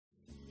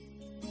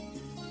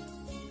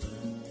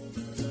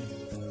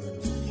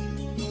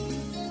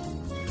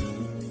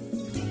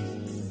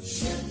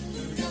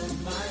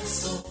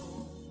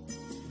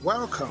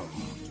Welcome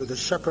to the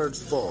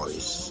Shepherd's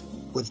Voice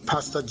with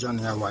Pastor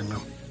Johnny Awanyo.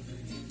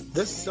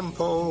 This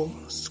simple,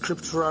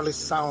 scripturally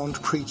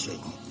sound preaching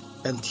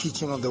and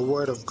teaching of the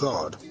Word of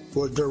God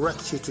will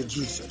direct you to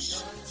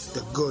Jesus,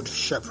 the Good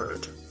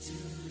Shepherd.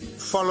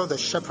 Follow the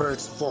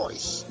Shepherd's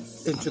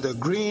voice into the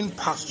green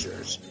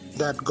pastures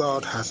that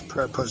God has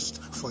purposed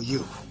for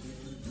you.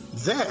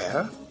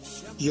 There,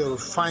 you'll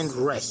find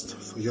rest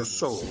for your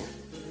soul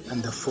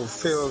and the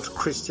fulfilled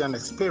Christian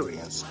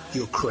experience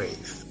you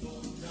crave.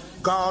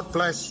 God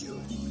bless you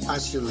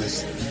as you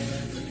listen.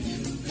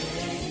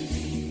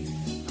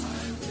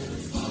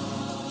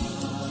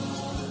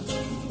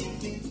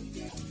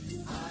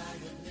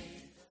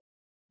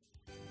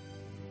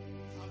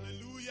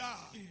 Hallelujah.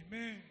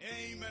 Amen.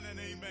 Amen and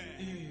amen.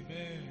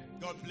 Amen.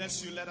 God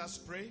bless you. Let us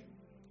pray.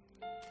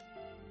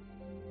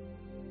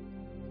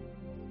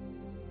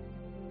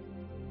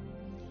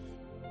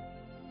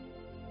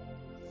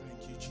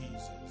 Thank you,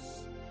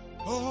 Jesus.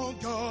 Oh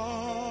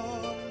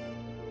God,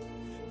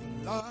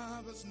 your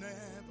love has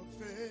never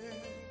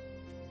failed.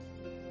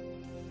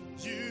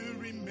 You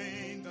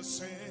remain the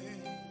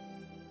same.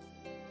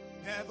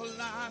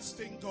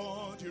 Everlasting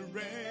God, you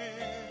reign.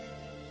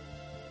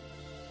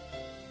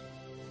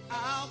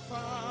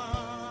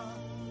 Alpha,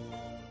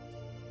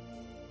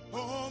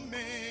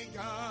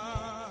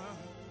 Omega,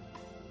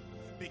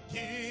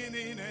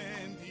 beginning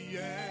and the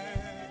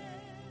end.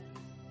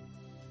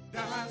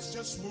 That's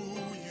just who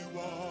you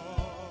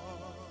are.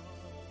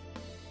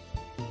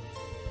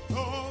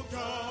 Oh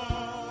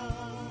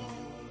God,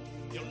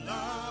 your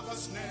love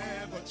has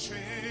never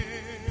changed.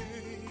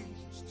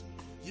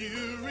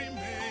 You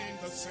remain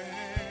the same.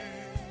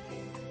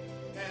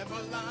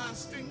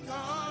 Everlasting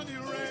God,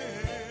 you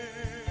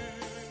reign.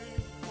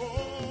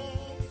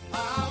 Oh,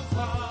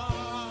 Alpha,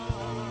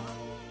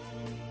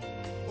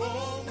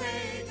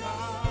 Omega,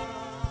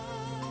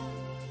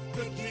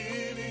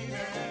 beginning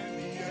and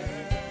the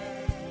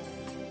end.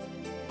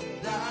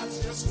 That's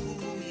just who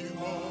you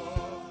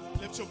are.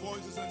 Lift your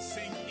voices and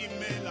sing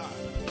Imela,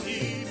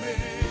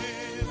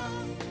 Imela.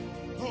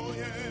 Oh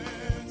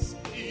yes,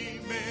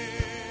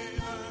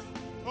 Imela.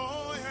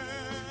 Oh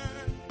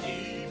yeah,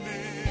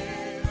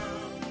 Imela.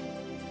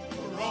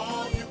 For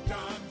all you've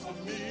done for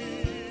me.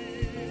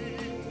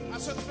 I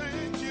said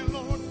thank you,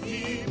 Lord.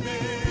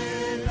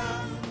 Imela.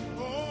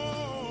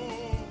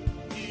 Oh,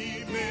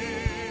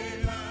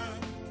 Imela.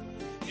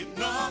 If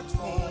not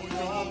for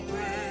your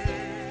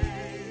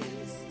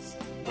grace,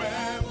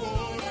 where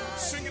would I?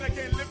 Sing it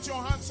again. Lift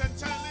your hands and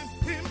tell him,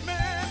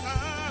 Imela,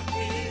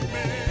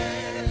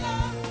 Imela,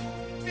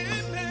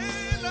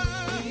 Imela,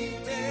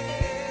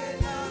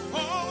 Imela. Oh,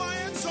 I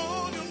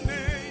exalt your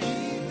name.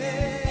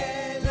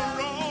 Imela.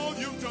 For all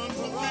you've done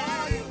for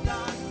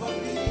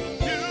me.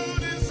 You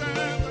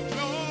deserve the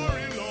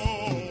glory,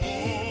 Lord.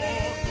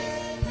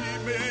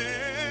 Imela,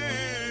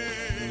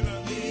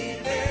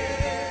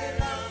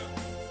 Imela.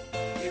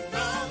 If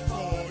not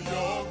for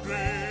your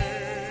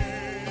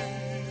grace,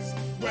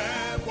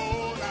 where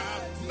would I?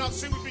 Now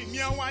sing with me.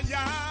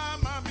 Nyawaya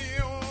mami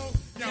o,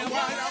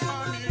 nyawaya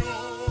mami o.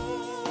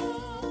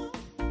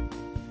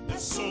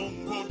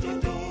 Esombo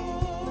dodo,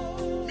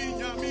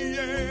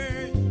 minyamiye,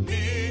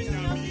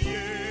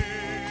 minyamiye.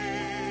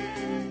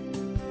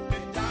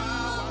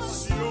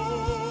 Etawasio,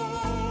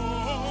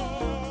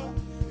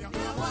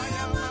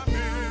 nyawaya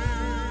mami.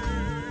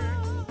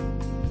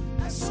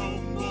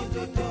 Esombo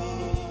dodo,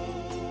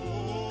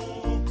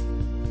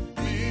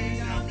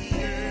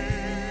 minyamiye.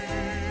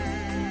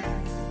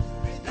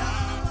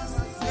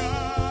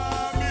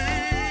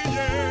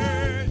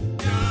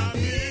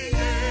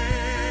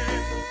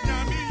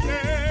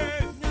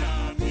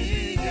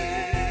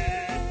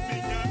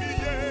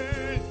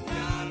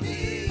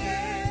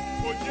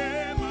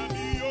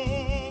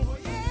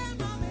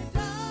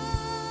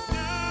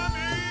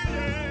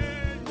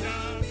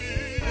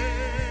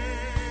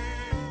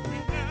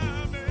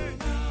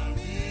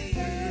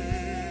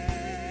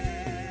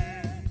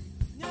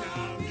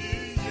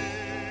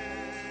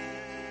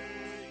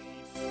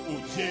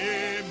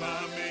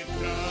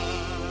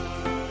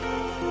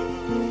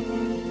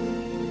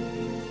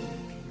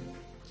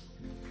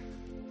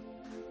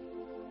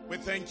 We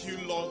thank you,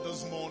 Lord,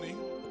 this morning.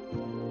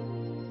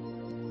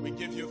 We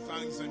give you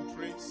thanks and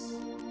praise.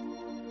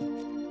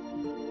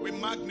 We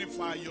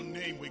magnify your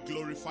name. We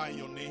glorify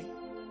your name.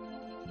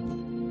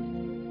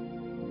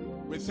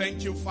 We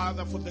thank you,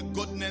 Father, for the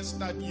goodness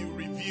that you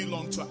reveal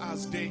unto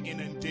us day in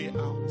and day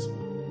out.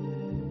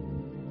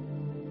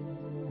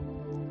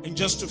 In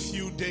just a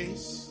few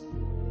days,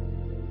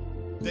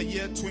 the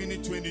year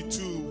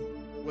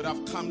 2022 would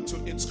have come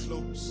to its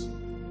close.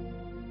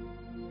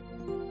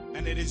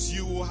 And it is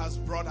you who has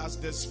brought us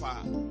this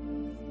far.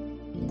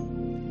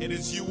 It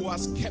is you who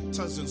has kept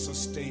us and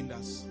sustained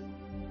us.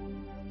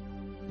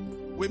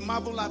 We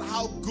marvel at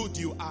how good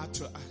you are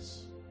to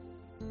us.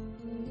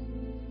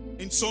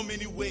 In so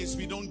many ways,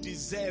 we don't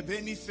deserve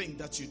anything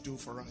that you do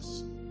for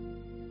us.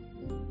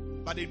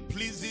 But it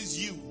pleases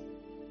you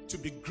to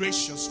be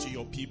gracious to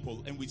your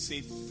people. And we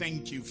say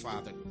thank you,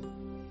 Father.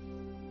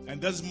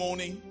 And this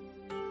morning,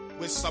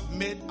 we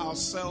submit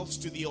ourselves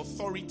to the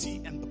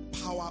authority and the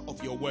power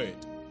of your word.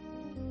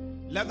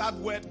 Let that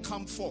word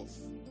come forth.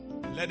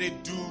 Let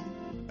it do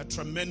a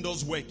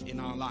tremendous work in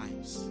our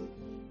lives.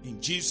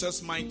 In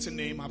Jesus' mighty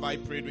name have I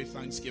prayed with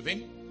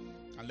thanksgiving.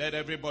 And let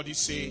everybody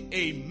say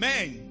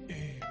amen.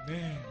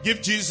 Amen.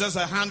 Give Jesus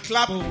a hand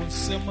clap.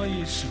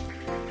 Amen.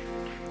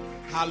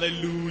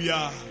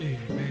 Hallelujah.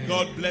 Amen.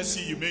 God bless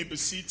you. You may be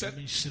seated.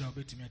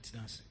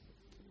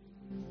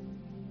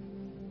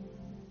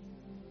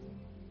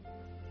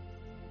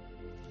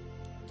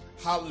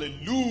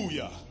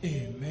 Hallelujah.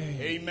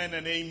 Amen. Amen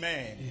and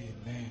amen.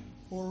 Amen.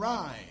 All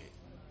right.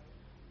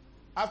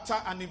 After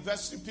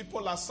anniversary,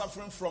 people are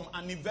suffering from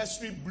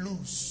anniversary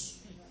blues.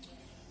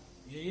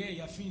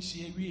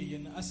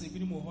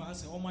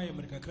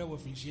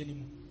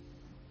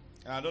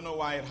 I don't know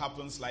why it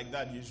happens like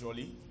that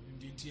usually.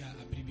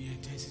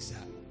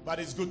 But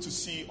it's good to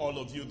see all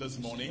of you this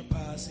morning.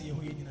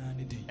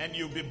 And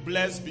you'll be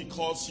blessed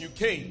because you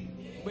came.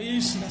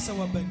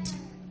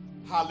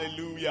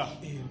 Hallelujah.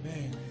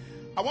 Amen.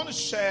 I want to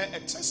share a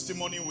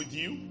testimony with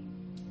you.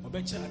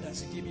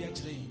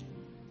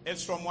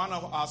 It's from one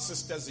of our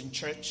sisters in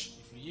church.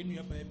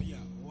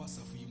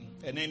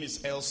 Her name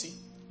is Elsie.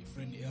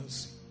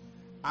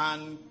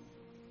 And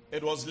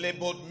it was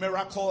labeled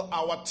Miracle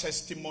Hour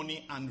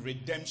Testimony and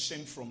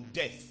Redemption from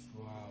Death.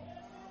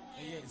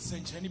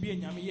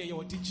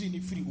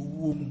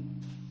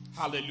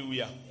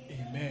 Hallelujah.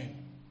 Amen.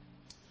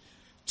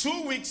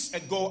 2 weeks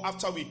ago,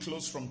 after we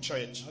closed from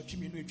church,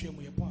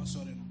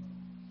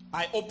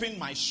 I opened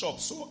my shop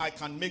so I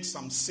can make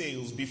some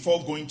sales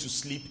before going to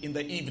sleep in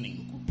the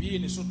evening.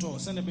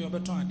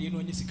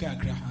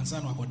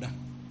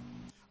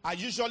 I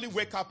usually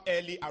wake up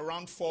early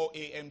around 4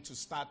 a.m. to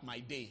start my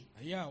day.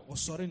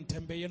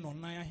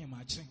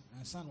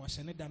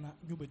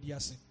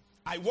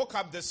 I woke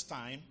up this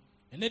time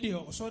and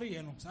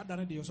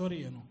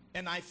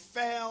I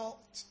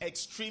felt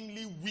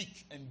extremely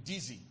weak and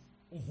dizzy.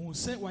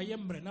 It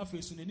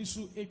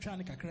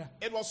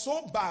was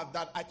so bad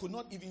that I could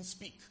not even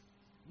speak.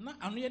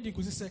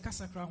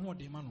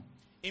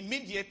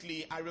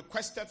 Immediately, I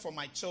requested for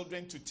my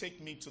children to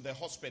take me to the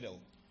hospital.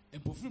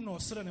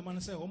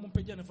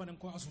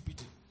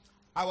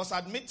 I was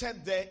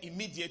admitted there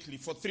immediately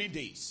for 3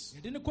 days.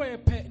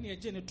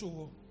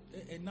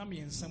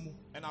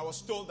 And I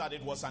was told that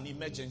it was an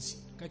emergency.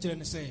 And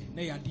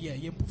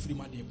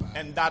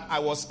that I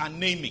was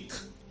anemic,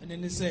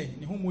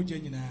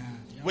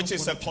 which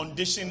is a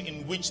condition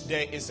in which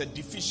there is a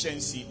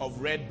deficiency of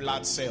red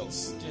blood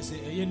cells.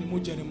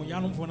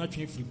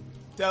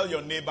 Tell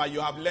your neighbor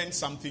you have learned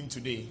something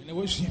today.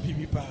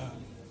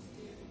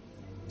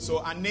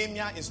 So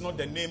anemia is not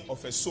the name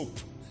of a soap.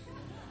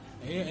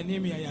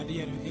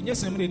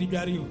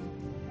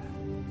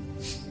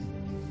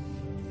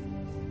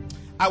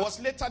 I was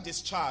later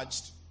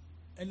discharged,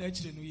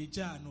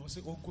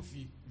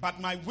 but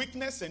my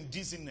weakness and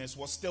dizziness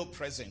was still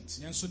present.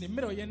 It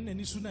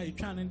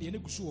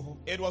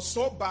was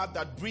so bad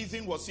that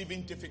breathing was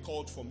even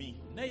difficult for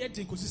me.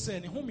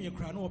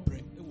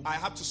 I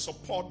had to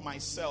support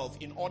myself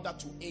in order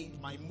to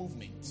aid my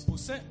movement.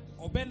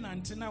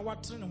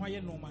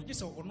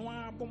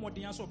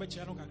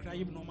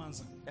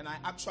 And I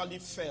actually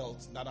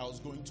felt that I was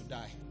going to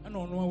die.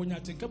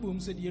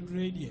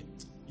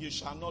 You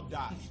shall not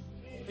die.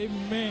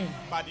 Amen.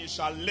 But you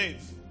shall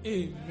live.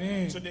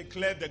 Amen. To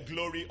declare the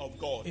glory of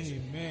God.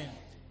 Amen.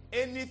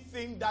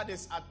 Anything that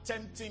is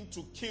attempting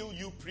to kill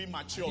you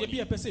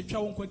prematurely,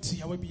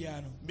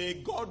 may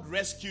God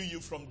rescue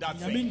you from that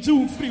thing.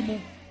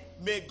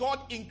 May God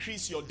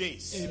increase your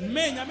days.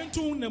 Amen.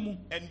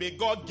 And may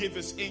God give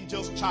his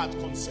angels charge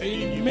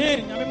concerning you.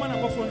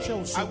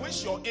 I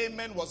wish your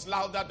amen was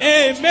louder than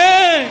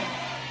amen.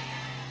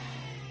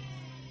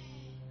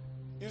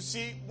 You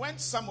see, when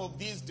some of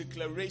these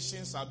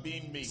declarations are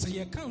being made,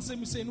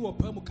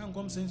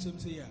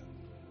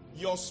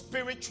 your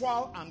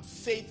spiritual and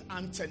faith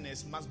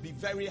antennas must be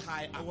very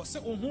high up.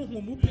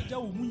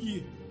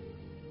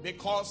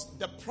 Because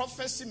the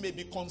prophecy may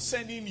be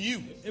concerning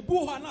you.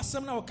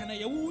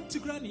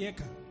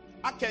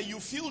 Okay, you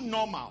feel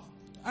normal.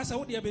 You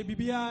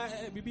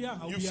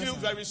feel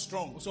very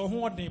strong.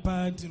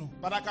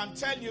 But I can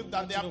tell you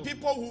that there are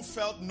people who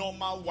felt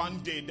normal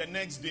one day, the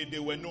next day they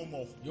were no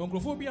more.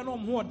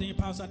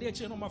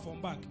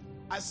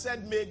 I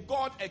said, may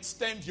God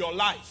extend your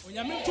life.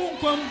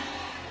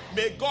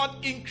 May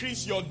God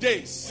increase your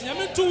days.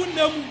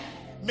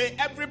 May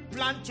every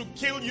plan to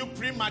kill you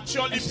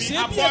prematurely be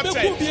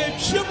aborted.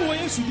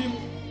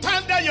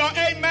 Thunder your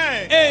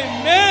amen.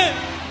 Amen.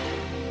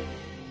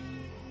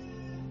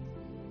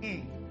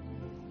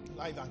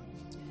 Like that.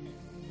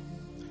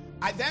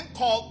 I then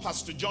called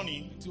Pastor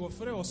Johnny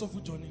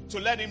to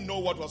let him know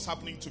what was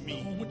happening to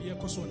me.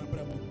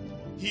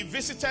 He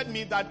visited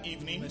me that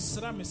evening,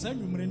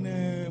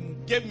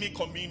 gave me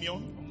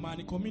communion,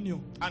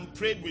 and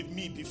prayed with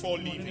me before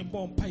leaving.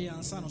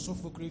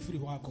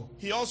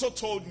 He also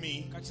told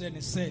me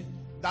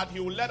that he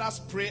will let us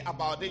pray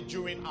about it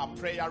during our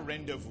prayer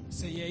rendezvous.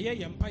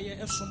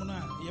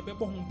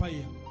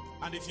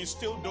 And if you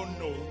still don't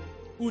know,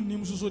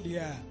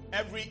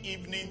 every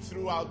evening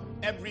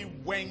every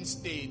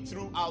Wednesday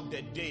throughout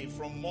the day,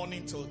 from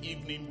morning till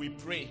evening, we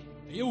pray.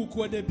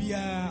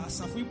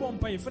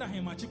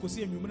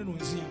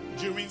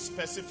 During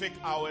specific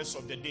hours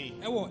of the day.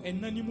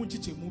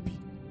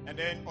 And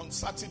then on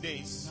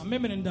Saturdays,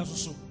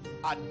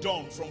 at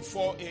dawn from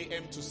 4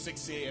 a.m. to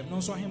 6 a.m.,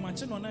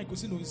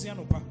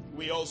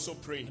 we also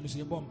pray.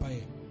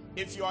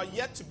 If you are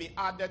yet to be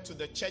added to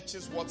the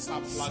church's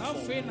WhatsApp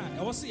platform,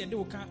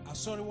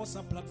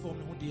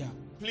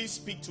 please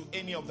speak to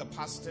any of the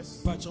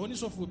pastors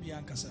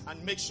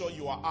and make sure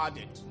you are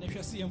added.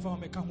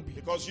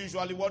 Because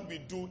usually what we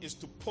do is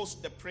to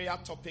post the prayer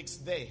topics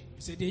there.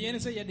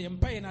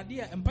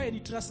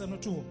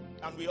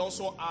 And we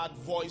also add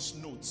voice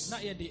notes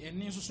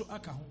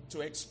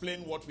to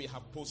explain what we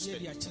have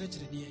posted and to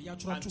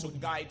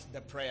guide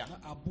the prayer.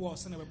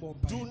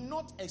 Do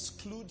not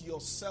exclude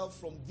yourself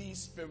from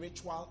these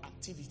spiritual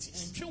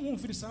activities.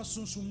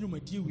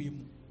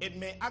 It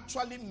may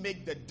actually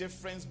make the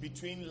difference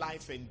between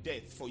life and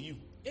death for you.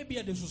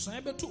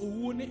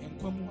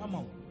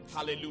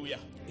 Hallelujah.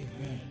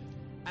 Amen.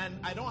 And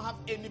I don't have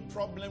any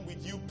problem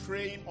with you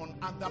praying on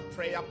other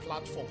prayer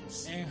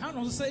platforms.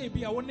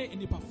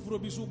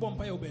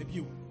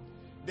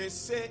 They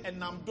say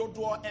enam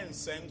dodo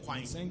ensen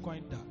kwan.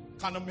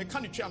 Kana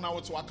mechanic na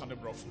what work on the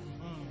brofo.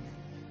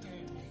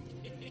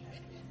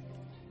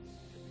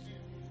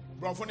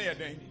 Brofo na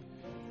yeden.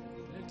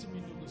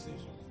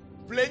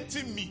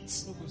 Plenty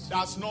meat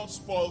does not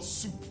spoil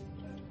soup.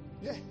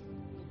 Yeah.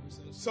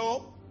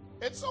 So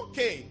it's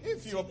okay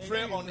if you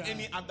pray on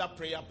any other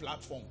prayer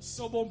platforms.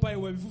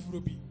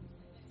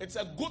 It's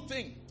a good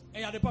thing.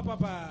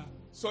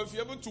 So if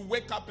you're able to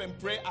wake up and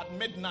pray at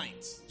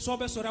midnight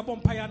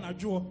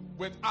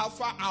with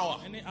Alpha Hour,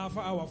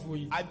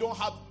 I don't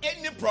have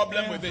any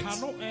problem with it.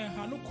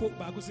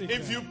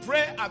 If you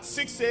pray at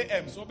 6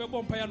 a.m.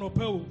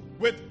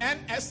 with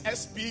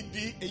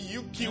NSSPD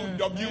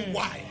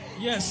UQWY,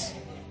 yes,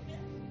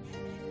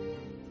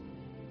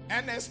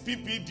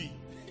 NSPPD,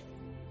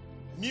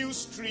 New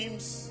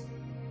Streams,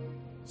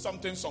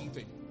 something.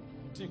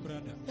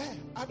 Yeah,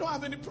 I don't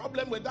have any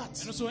problem with that.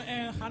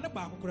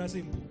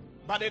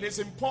 But it is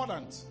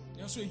important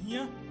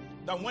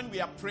that when we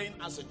are praying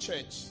as a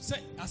church,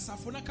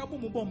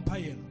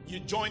 you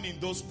join in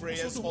those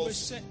prayers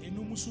also.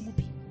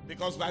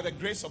 Because by the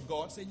grace of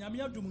God,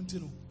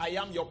 I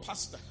am your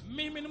pastor.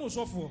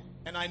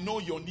 And I know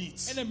your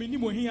needs.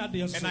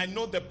 And I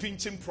know the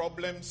pinching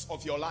problems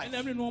of your life.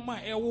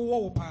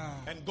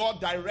 And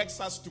God directs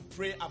us to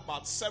pray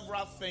about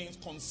several things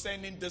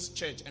concerning this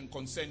church and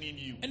concerning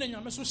you.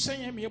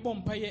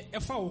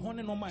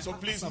 So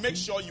please make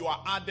sure you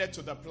are added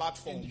to the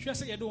platform and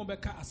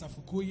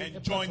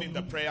join in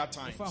the prayer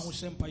times.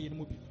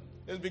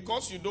 It's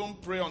because you don't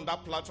pray on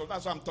that platform.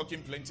 That's why I'm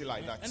talking plenty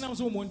like that.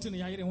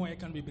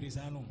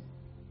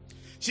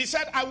 She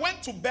said, I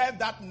went to bed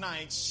that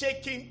night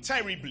shaking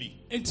terribly.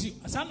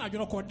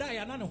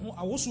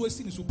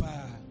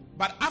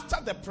 But after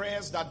the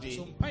prayers that day,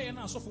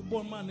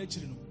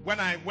 when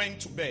I went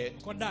to bed,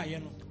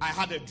 I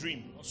had a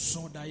dream.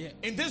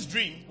 In this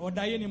dream,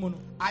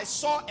 I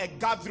saw a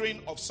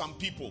gathering of some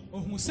people.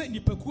 And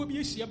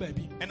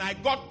I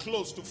got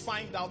close to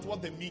find out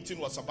what the meeting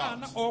was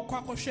about.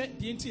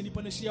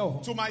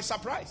 To my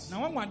surprise,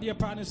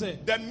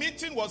 the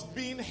meeting was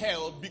being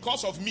held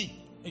because of me.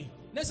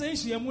 The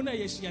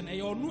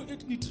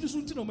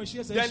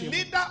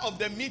leader of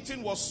the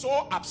meeting was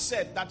so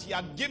upset that he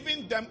had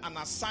given them an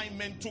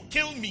assignment to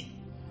kill me.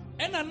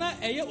 So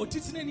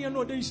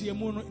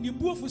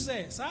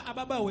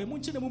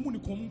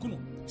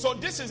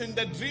this is in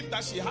the dream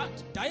that she had.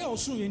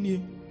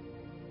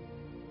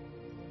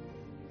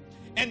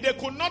 And they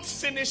could not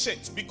finish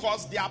it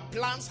because their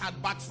plans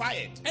had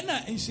backfired.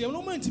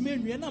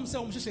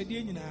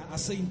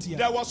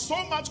 There was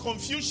so much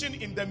confusion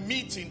in the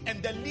meeting,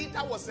 and the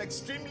leader was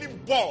extremely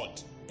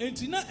bored.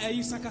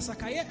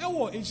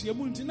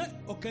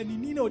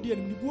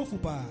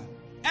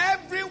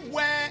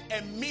 Everywhere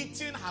a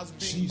meeting has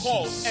been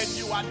called and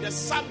you are the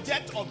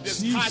subject of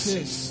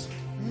discussion,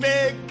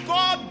 may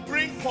God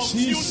bring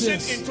confusion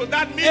into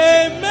that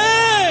meeting.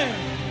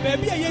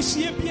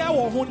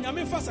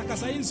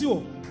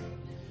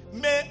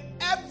 May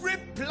every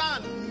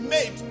plan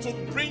made to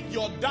bring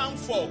your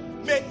downfall,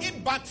 may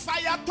it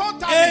backfire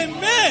totally.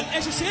 Amen.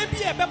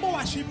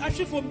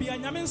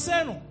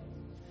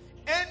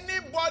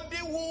 Anybody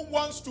who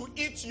wants to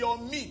eat your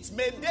meat,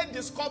 may they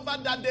discover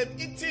that they've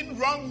eaten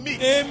wrong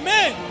meat.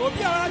 Amen.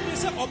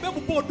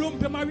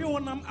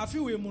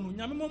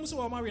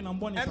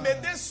 And may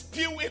they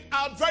spew it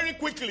out very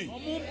quickly.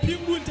 In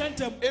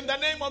the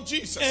name of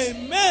Jesus.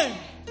 Amen.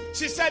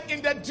 She said,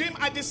 in the dream,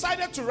 I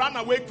decided to run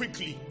away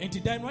quickly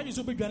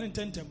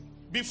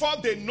before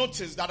they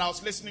noticed that I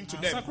was listening to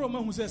them.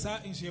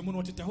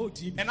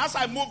 And as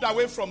I moved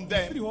away from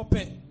them,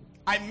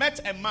 I met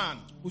a man,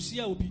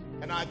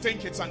 and I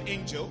think it's an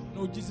angel,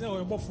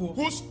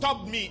 who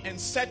stopped me and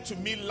said to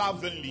me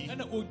lovingly, I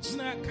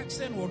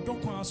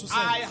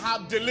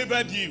have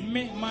delivered you.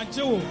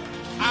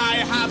 I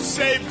have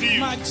saved you.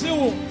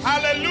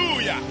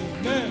 Hallelujah.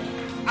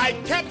 I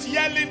kept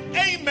yelling,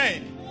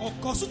 Amen.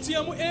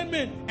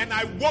 And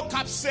I woke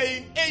up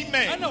saying,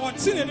 Amen.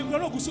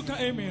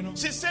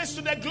 She says,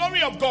 to the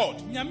glory of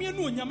God,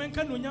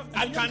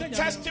 I can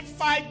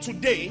testify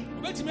today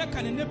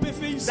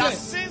that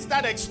since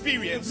that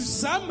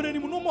experience,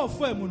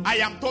 I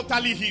am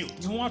totally healed.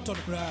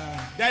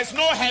 There is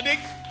no headache,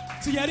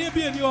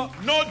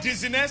 no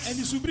dizziness,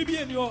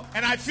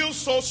 and I feel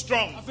so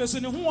strong.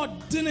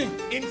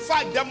 In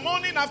fact, the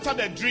morning after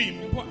the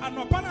dream,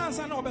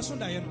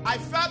 I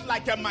felt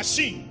like a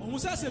machine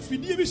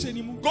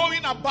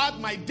going about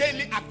my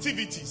daily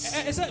activities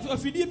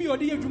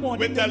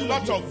with a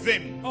lot of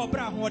vim.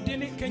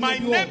 My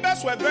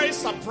neighbors were very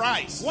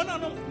surprised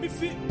that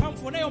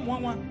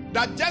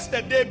just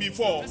the day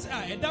before,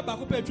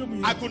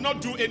 I could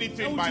not do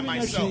anything by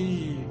myself.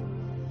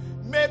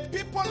 May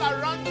people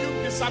around you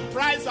be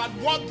surprised at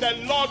what the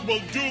Lord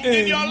will do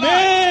in your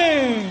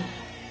life.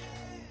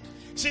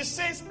 She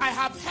says, I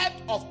have heard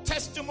of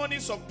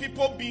testimonies of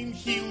people being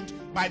healed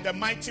by the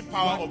mighty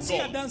power of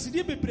God.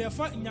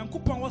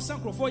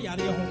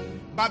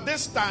 But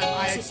this time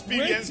I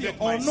experienced it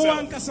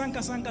myself.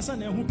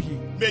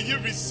 May you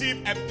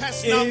receive a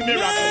personal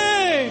miracle.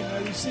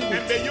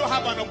 And may you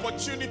have an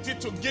opportunity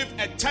to give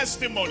a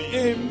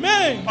testimony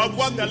of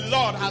what the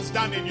Lord has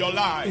done in your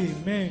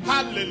life.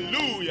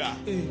 Hallelujah.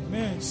 She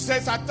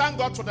says, I thank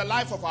God for the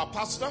life of our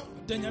pastor.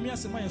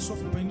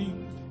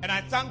 And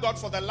I thank God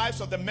for the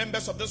lives of the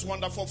members of this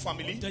wonderful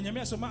family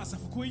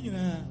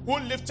who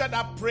lifted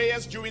up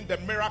prayers during the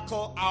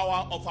miracle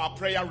hour of our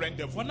prayer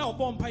rendezvous.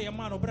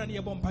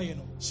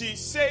 She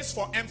says,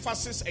 for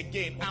emphasis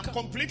again, I'm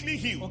completely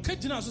healed.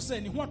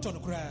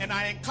 And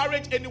I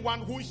encourage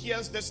anyone who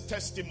hears this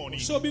testimony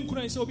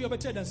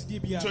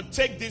to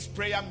take these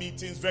prayer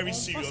meetings very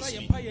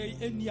seriously.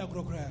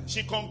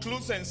 She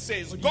concludes and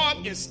says,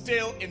 God is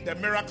still in the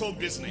miracle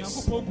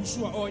business,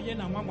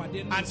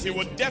 and He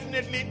will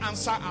definitely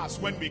answer us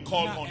when we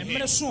call on Him.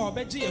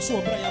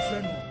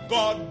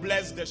 God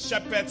bless the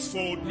Shepherd's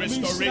Fold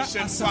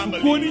Restoration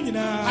family.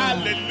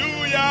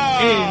 Hallelujah.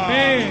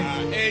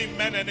 Amen.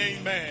 Amen and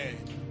amen.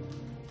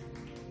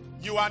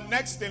 You are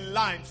next in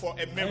line for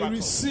a miracle. I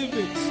receive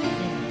it.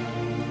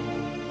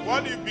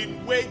 What you've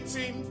been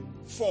waiting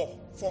for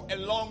a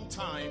long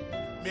time,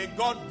 may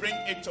God bring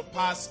it to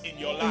pass in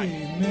your life.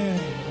 Amen.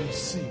 I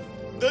receive.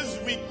 This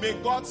week, may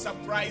God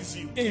surprise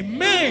you.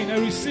 Amen. I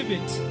receive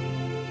it.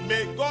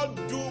 May God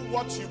do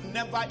what you've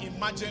never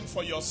imagined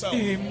for yourself.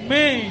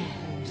 Amen.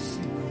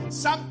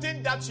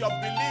 Something that you're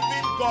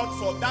believing God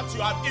for that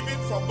you have even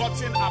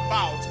forgotten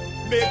about.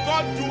 May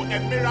God do a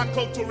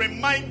miracle to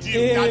remind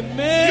you that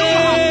you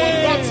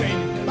have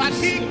forgotten, but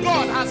He,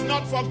 God, has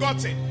not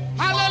forgotten.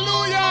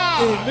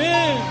 Hallelujah.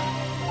 Amen.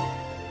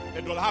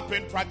 It will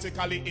happen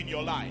practically in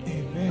your life.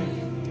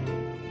 Amen.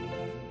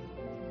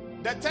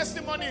 The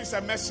testimony is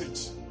a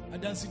message,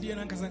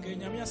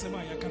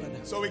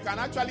 so we can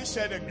actually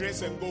share the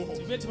grace and go home.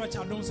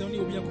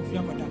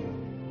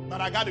 But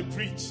I got to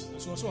preach.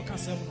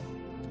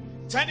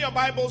 Turn your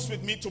Bibles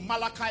with me to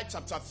Malachi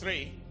chapter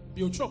 3.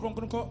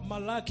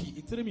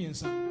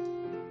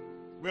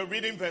 We're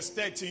reading verse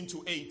 13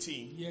 to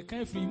 18.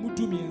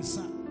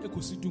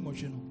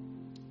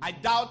 I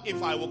doubt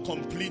if I will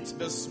complete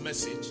this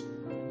message.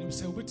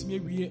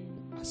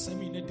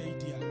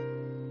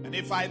 And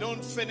if I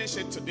don't finish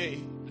it today,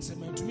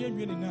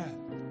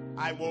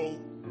 I will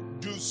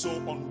do so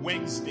on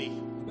Wednesday.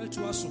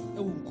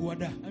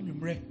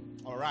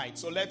 All right,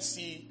 so let's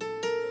see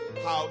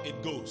how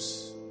it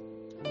goes.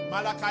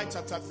 Malachi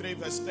chapter 3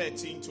 verse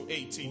 13 to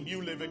 18,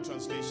 New Living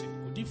Translation.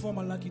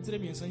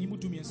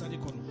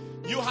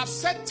 You have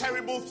said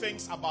terrible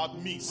things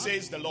about me,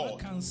 says the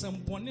Lord.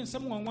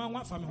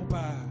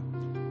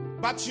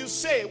 But you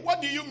say,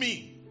 what do you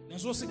mean? You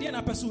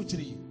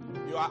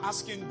are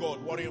asking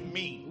God, what do you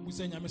mean?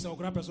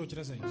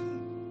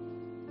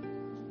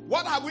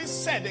 What have we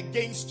said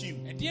against you?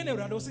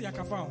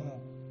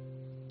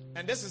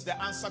 And this is the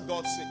answer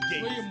God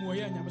gave.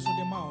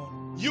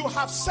 You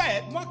have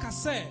said,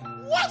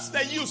 what's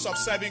the use of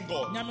serving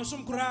God?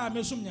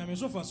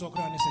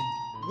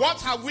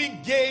 What have we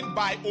gained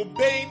by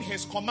obeying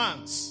His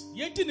commands?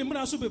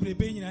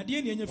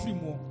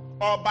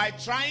 Or by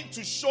trying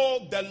to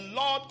show the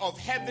Lord of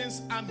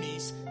heaven's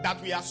armies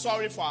that we are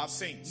sorry for our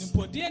sins?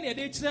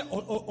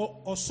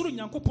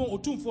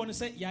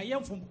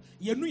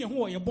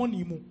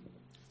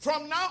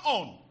 From now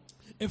on,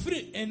 we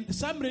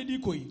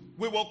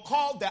will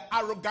call the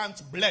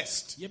arrogant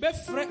blessed.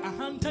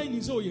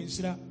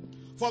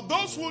 For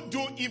those who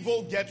do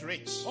evil get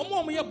rich,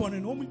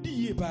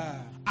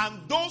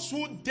 and those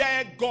who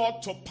dare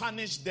God to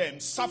punish them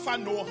suffer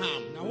no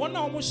harm.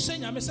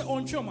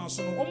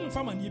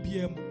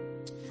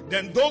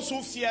 Then those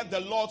who feared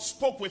the Lord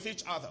spoke with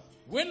each other.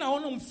 And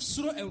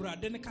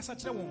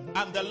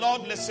the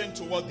Lord listened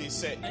to what they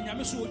said.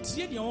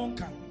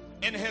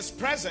 In his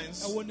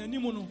presence,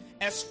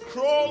 a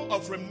scroll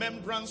of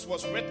remembrance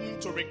was written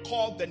to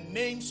recall the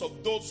names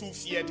of those who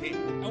feared him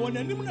and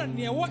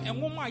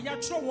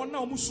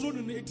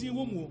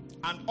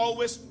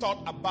always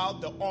thought about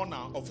the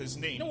honor of his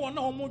name.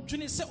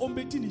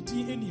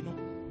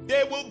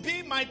 They will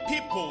be my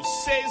people,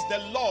 says the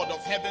Lord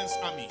of heaven's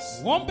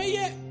armies.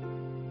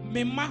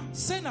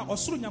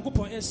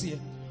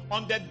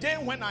 On the day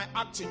when I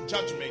act in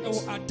judgment,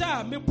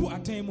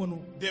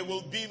 they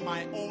will be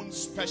my own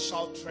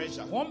special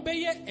treasure.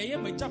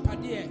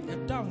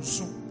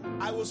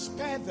 I will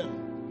spare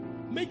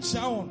them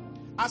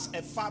as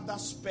a father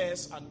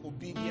spares an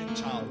obedient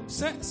child.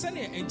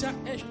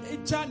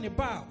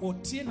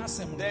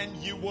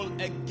 Then you will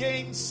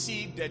again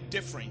see the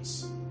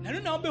difference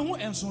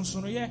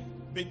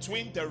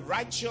between the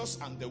righteous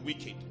and the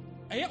wicked,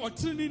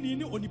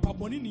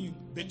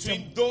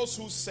 between those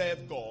who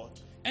serve God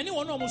and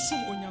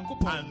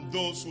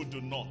those who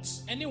do not.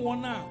 May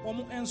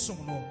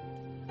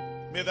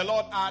the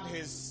Lord add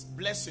his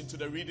blessing to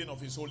the reading of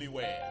his holy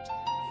word.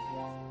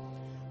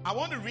 I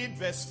want to read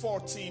verse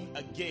 14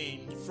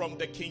 again from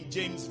the King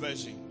James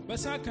Version.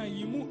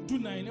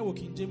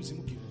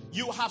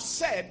 You have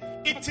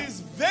said it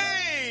is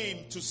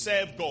vain to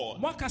serve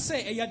God.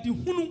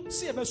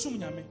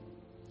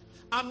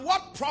 And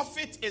what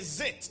profit is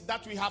it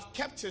that we have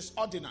kept his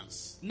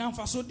ordinance, and that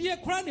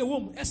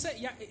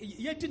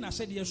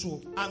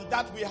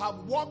we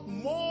have walked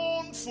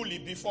mournfully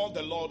before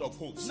the Lord of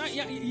hosts?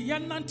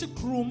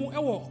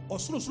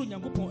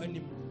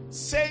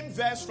 Same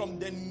verse from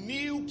the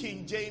New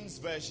King James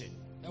Version.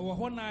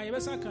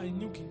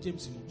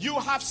 You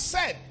have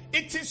said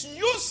it is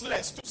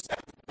useless to serve.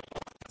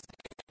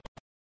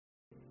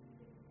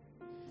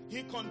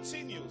 He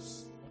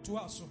continues.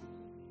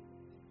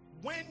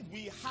 When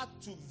we had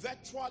to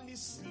virtually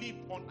sleep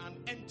on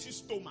an empty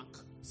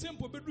stomach,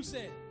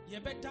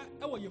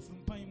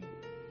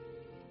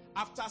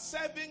 after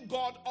serving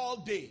God all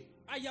day,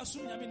 I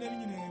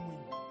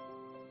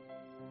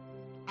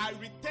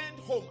returned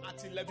home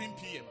at 11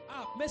 p.m.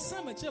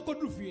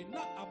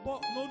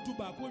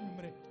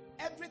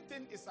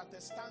 Everything is at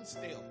a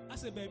standstill. And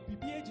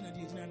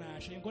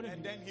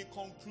then he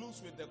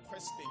concludes with the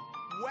question,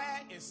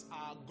 where is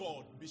our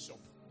God, Bishop?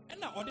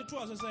 And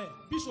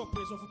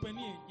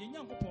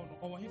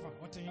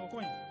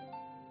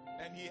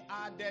he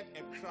added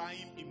a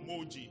crying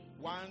emoji.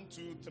 1,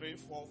 2, 3,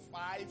 4,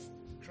 5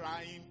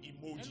 crying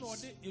emojis.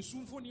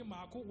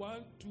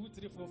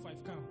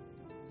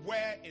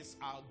 Where is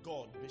our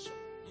God, Bishop?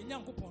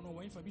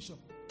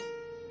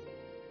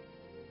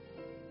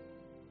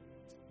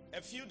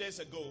 A few days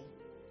ago,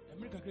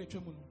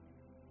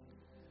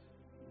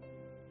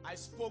 I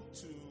spoke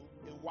to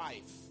a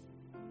wife.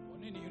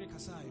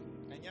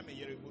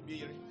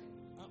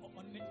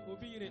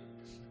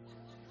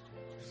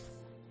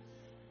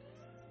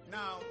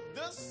 Now,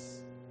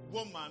 this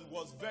woman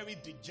was very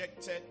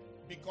dejected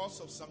because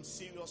of some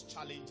serious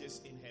challenges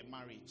in her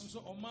marriage.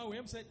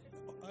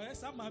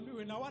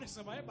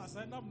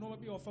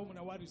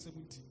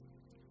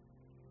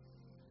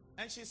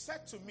 And she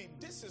said to me,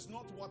 this is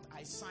not what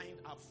I signed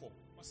up for.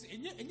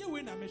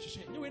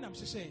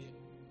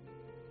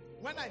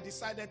 When I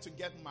decided to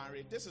get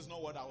married, this is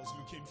not what I was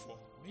looking for.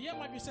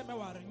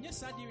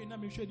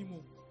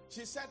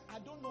 She said, I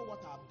don't know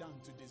what I've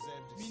done to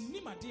deserve this.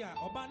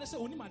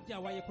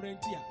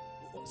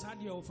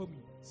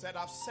 Said,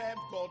 I've served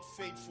God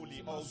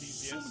faithfully all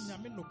these years,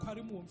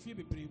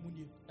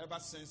 ever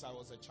since I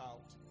was a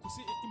child.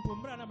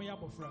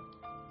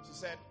 She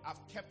said,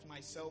 I've kept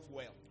myself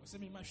well. I've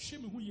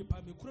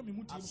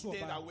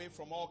stayed away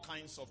from all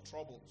kinds of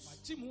troubles.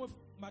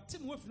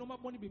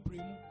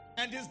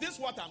 And is this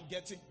what I'm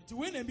getting?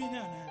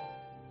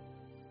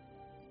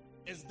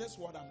 Is this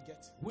what I'm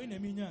getting?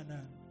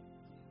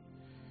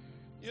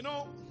 You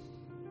know,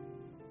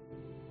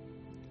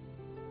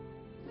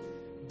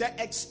 the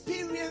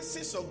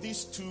experiences of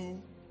these two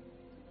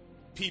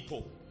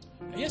people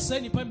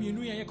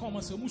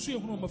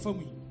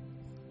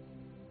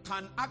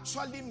can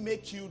actually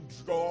make you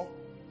draw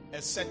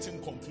a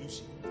certain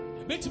conclusion.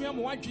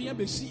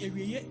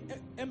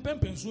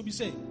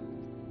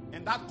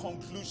 And that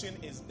conclusion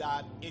is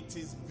that it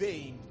is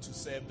vain to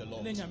serve the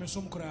Lord.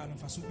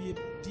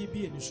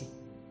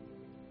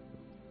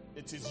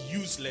 It is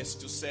useless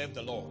to serve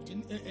the Lord.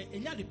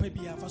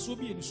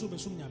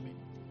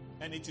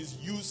 And it is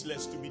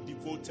useless to be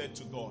devoted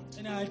to God.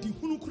 And there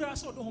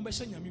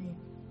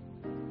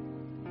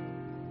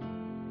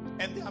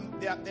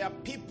are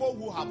people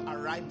who have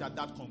arrived at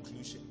that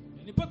conclusion.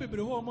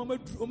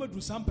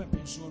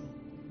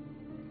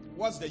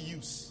 What's the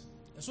use?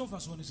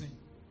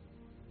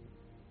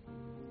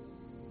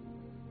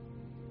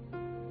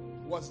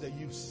 What's the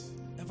use?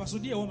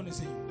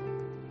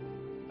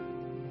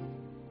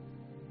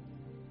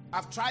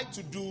 I've tried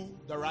to do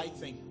the right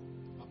thing.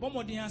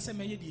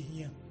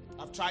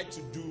 I've tried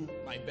to do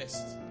my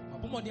best.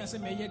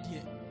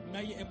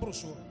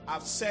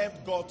 I've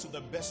served God to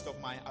the best of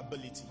my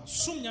ability.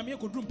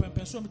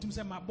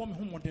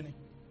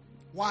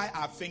 Why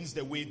are things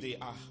the way they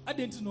are?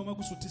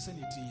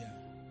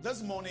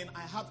 This morning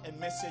I have a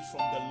message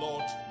from the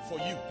Lord for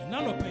you.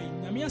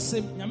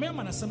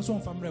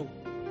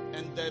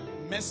 And the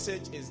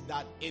message is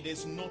that it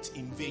is not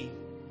in vain.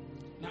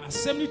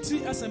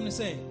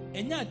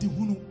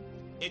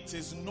 It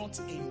is not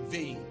in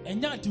vain.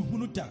 And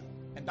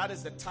that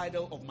is the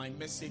title of my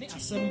message. It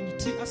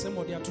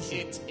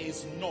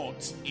is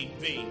not in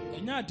vain.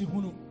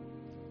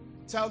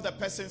 Tell the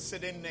person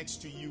sitting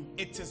next to you,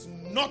 it is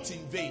not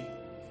in vain.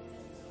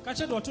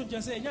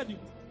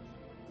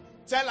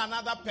 Tell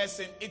another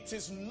person, it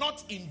is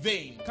not in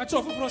vain.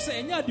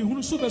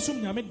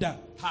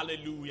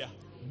 Hallelujah.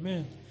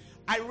 Amen.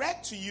 I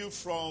read to you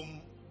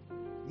from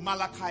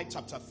Malachi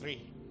chapter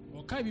 3.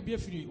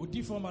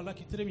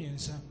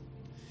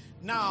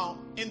 Now,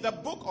 in the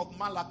book of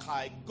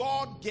Malachi,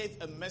 God gave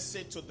a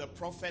message to the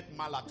prophet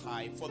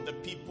Malachi for the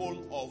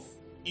people of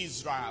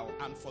Israel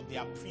and for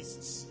their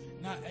priests.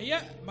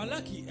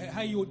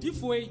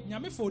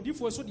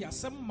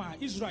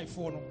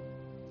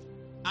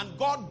 And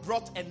God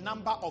brought a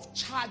number of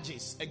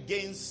charges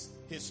against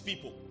his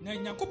people.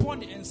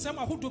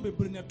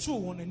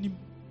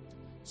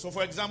 So,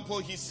 for example,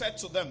 he said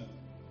to them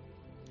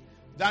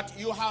that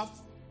you have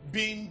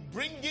been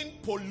bringing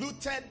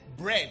polluted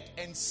bread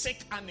and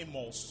sick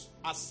animals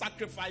as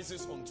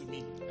sacrifices unto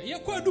me.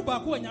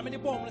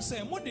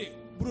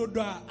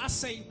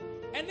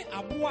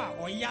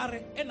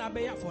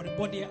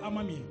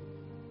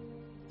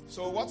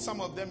 So what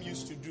some of them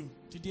used to do,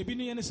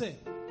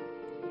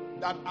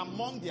 that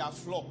among their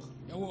flock,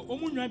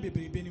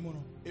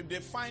 if they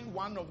find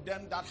one of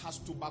them that has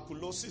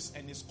tuberculosis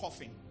and is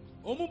coughing,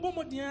 have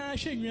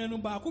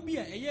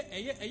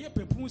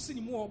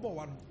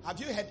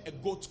you heard a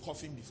goat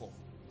coughing before?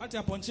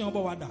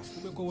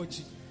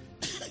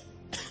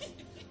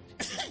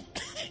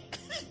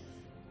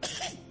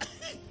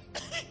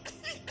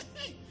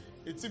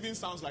 It even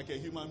sounds like a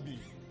human being.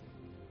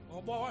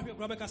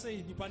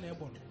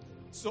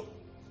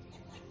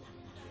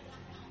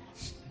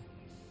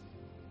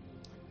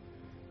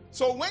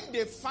 So when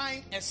they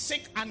find a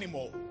sick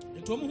animal,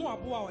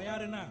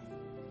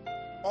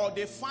 or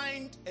they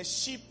find a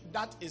sheep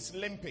that is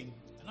limping,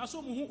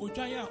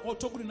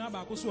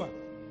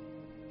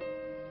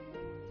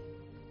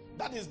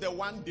 that is the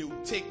one they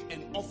will take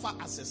and offer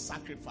as a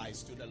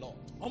sacrifice to the Lord.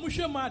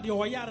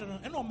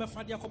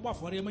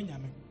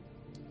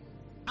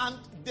 And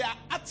their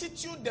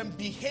attitude and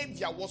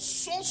behavior was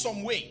so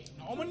some way.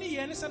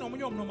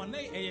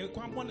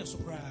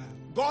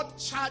 God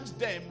charged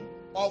them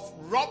of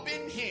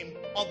robbing him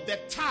of the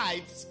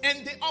tithes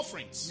and the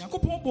offerings.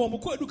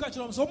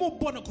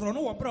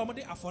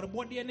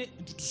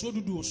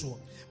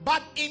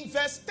 But in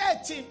verse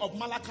 13 of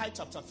Malachi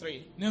chapter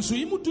 3,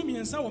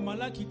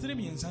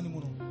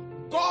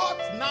 God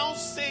now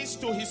says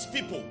to his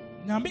people,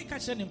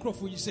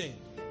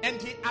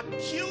 and he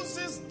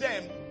accuses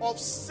them of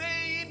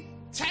saying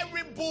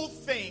terrible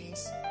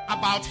things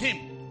about him.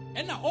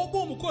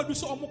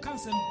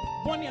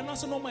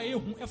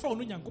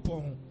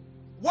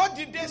 What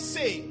did they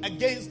say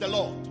against the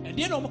Lord? And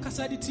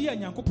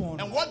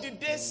what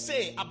did they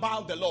say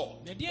about the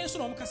Lord? There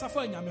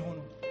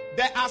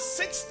are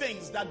 6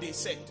 things that they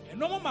said. And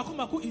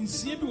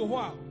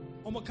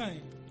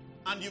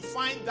you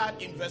find that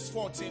in verse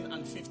 14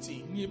 and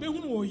 15.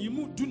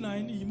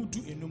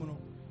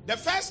 The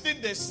first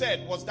thing they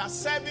said was that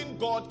serving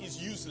God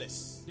is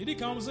useless.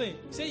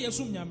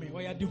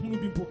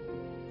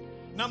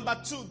 Number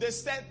 2, they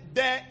said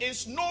there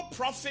is no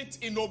profit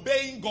in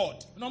obeying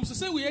God. Number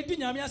 3,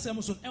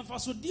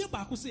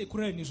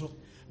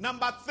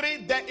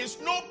 there is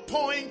no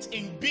point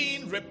in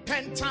being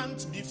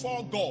repentant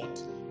before God.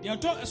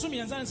 Number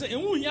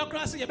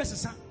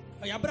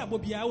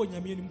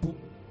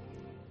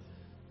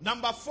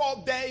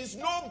 4, there is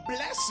no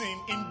blessing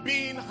in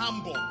being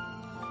humble.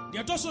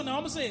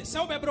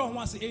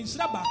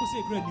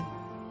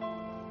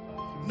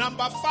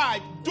 Number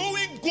 5,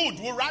 doing good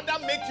will rather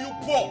make you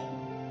poor.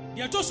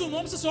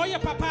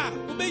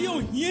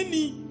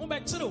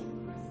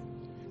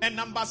 And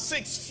number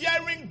 6,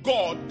 fearing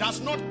God does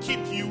not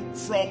keep you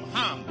from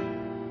harm.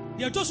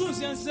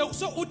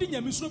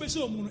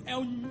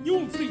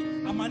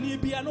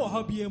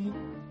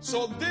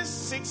 So these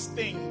 6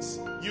 things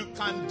you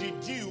can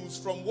deduce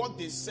from what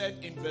they said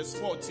in verse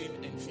 14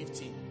 and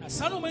 15.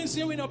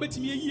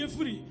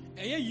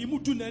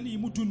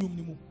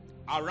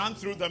 I'll run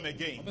through them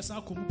again.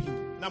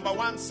 Number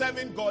 1,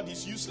 serving God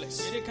is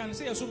useless.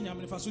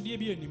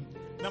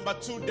 Number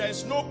 2, there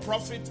is no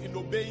profit in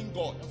obeying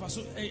God.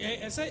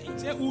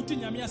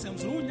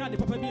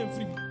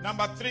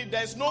 Number 3,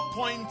 there is no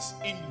point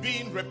in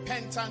being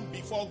repentant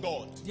before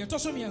God.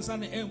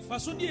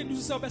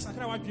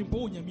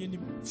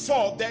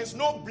 4, there is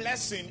no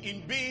blessing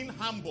in being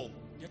humble.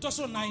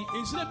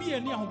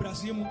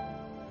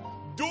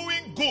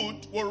 Doing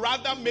good will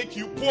rather make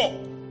you poor.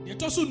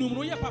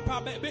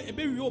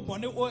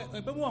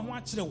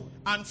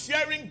 And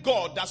fearing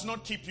God does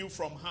not keep you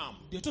from harm.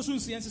 Look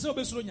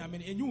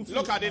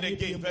at it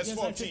again, verse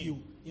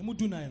 14.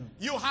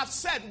 You have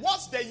said,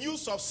 what's the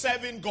use of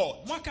serving God?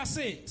 What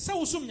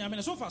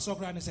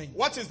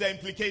is the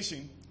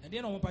implication?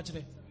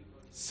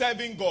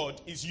 Serving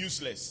God is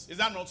useless. Is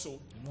that not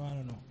so?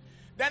 No.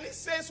 Then it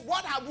says,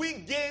 what have we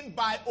gained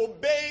by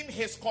obeying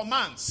his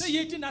commands?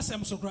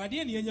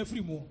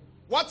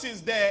 What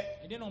is the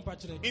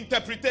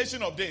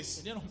interpretation of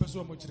this?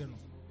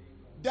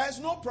 There's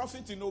no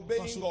profit in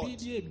obeying God.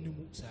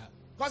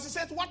 Because he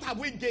said, what have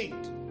we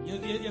gained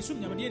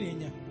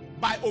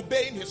by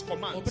obeying his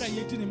commands?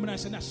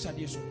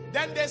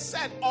 Then they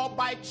said, or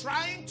by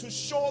trying to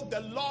show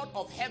the Lord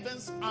of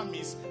heaven's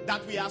armies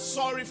that we are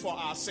sorry for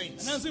our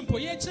sins. What's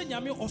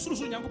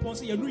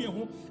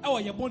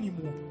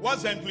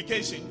the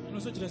implication?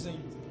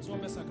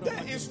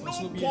 There is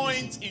no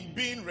point in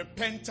being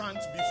repentant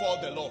before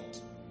the Lord.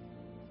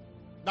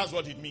 That's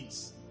what it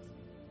means.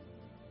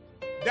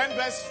 Then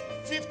verse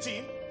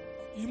 15,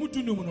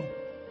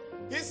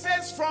 he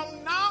says,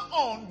 from now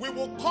on we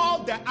will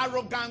call the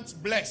arrogant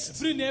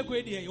blessed.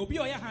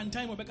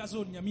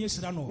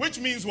 Which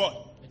means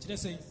what?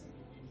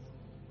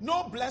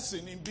 No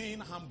blessing in being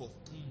humble.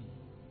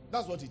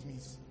 That's what it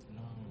means.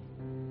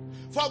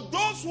 For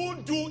those who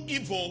do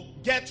evil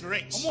get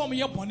rich. What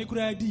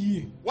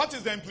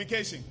is the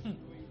implication?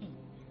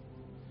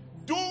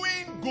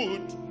 Doing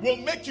good will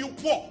make you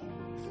poor.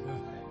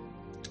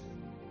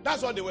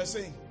 That's what they were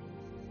saying.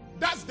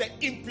 That's the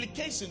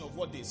implication of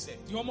what they said.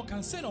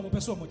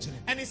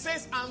 And it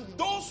says, and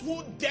those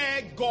who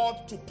dare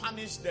God to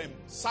punish them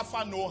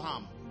suffer no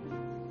harm.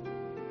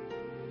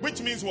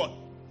 Which means what?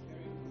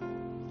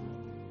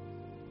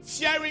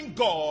 Fearing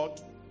God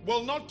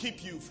will not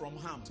keep you from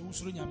harm.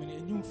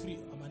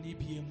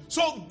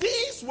 So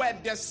these were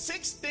the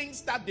 6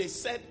 things that they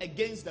said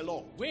against the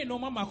Lord. And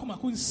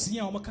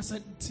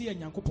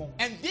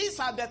these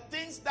are the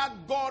things that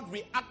God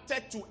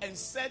reacted to and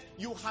said,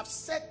 you have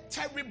said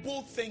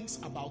terrible things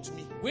about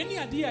me.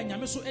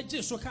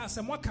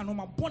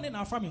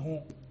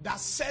 That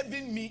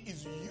serving me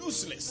is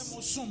useless.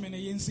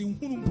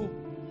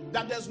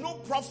 That there's no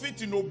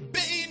profit in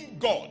obeying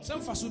God.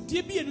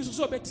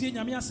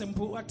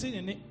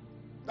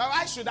 Now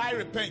why should I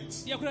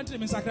repent?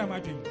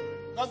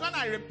 Because when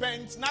I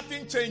repent,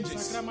 nothing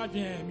changes.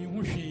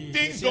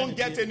 Things don't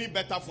get any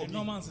better for me.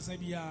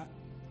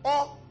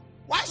 Or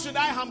why should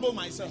I humble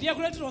myself?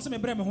 Humility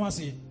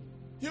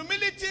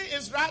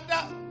is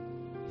rather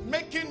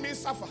making me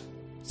suffer.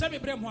 So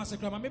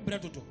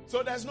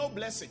there's no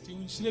blessing.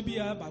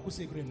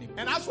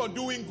 And as for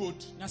doing good,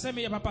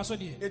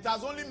 it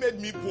has only made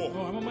me poor.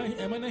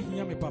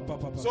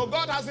 So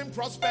God hasn't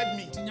prospered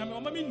me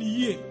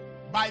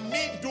by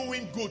me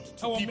doing good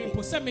to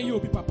people.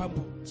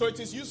 So it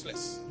is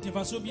useless.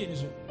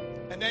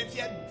 And then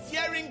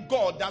fearing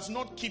God does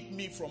not keep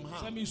me from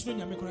harm. So he's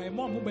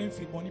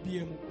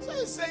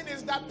saying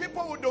is that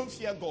people who don't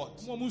fear God,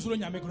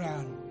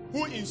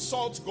 who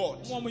insult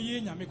God, who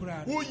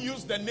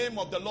use the name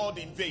of the Lord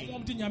in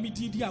vain,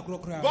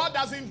 God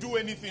doesn't do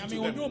anything to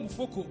them.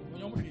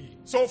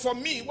 So for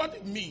me, what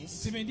it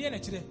means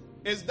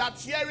is that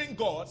fearing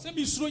God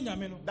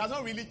does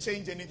not really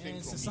change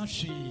anything for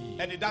me.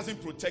 And it doesn't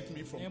protect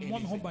me from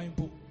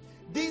anything.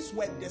 These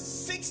were the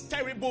 6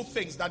 terrible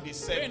things that they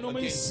said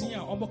against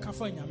God.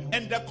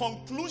 And the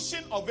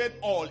conclusion of it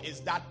all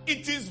is that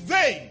it is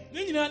vain.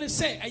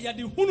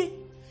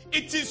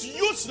 It is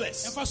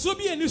useless.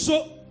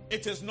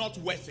 It is not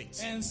worth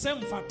it.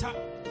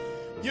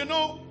 You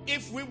know,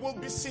 if we will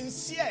be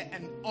sincere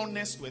and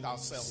honest with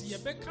ourselves,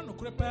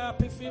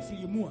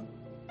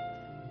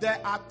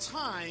 there are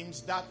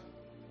times that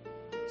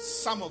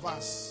some of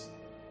us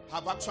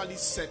have actually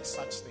said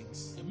such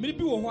things.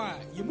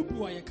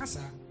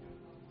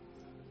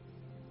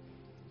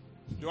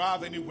 Do I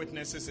have any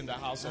witnesses in the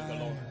house of the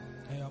Lord?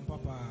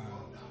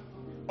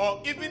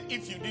 Or even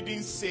if you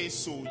didn't say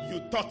so,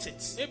 you thought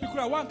it.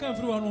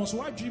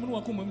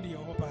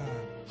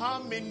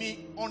 How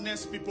many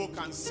honest people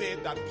can say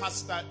that,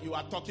 Pastor, you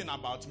are talking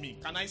about me?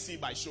 Can I see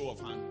by show of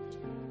hand?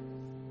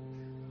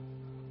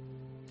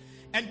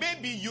 And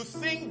maybe you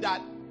think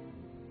that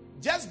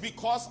just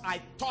because I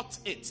thought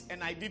it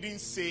and I didn't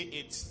say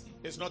it,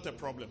 it's not a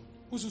problem.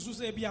 But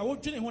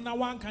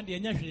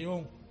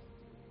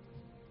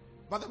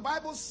the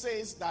Bible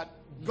says that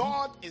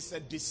God is a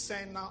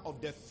discerner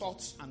of the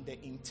thoughts and the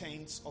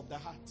intents of the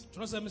heart.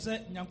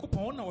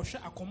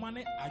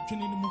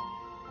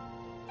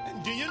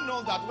 And do you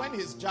know that when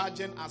he's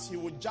judging us, he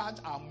will judge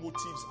our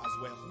motives as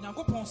well?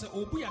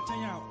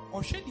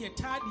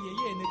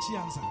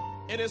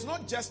 It is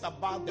not just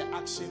about the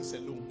actions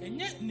alone,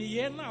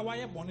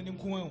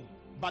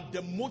 but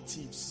the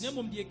motives are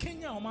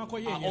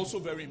also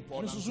very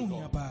important to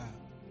God.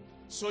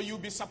 So you'll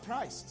be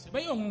surprised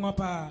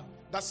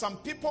that some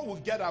people will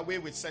get away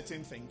with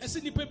certain things,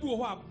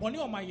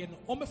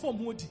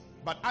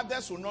 but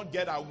others will not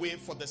get away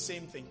for the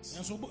same things.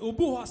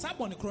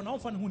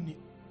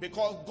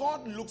 Because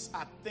God looks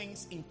at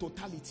things in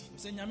totality.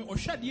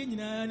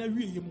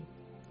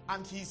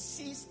 And he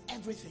sees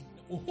everything.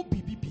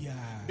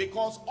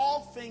 Because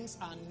all things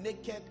are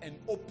naked and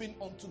open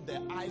unto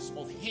the eyes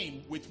of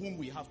him with whom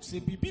we have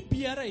to.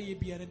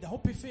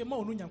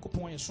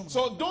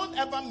 So don't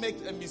ever make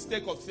a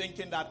mistake of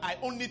thinking that I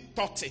only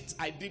thought it,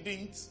 I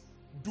didn't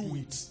do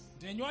it.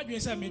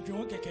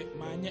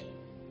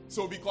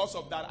 So because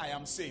of that, I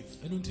am safe.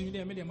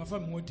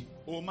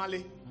 Oh,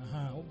 Mali,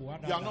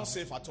 you are not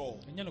safe at all.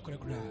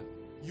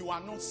 You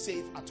are not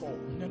safe at all.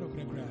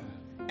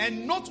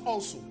 And not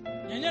also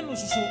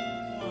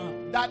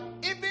that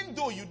even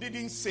though you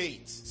didn't say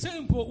it,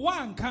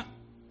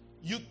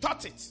 you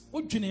thought it.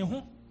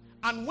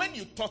 And when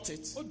you thought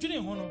it,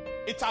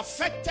 it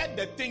affected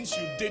the things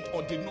you did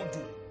or did not do.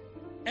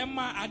 And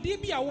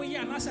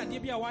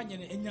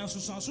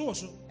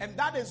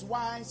that is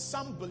why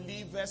some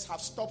believers have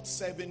stopped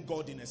serving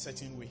God in a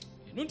certain way.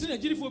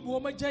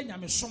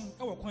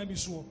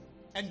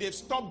 And they've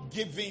stopped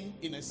giving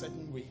in a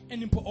certain way.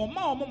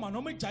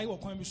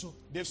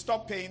 They've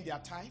stopped paying their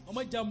tithe.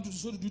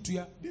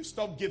 They've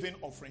stopped giving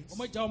offerings.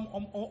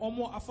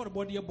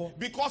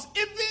 Because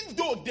even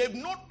though they've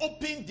not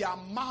opened their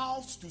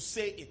mouths to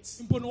say it,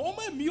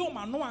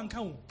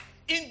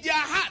 in their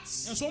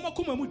hearts and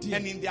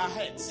in their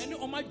heads,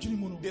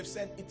 they've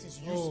said it is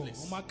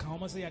useless.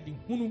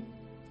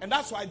 And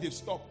that's why they've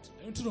stopped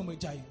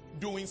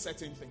doing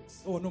certain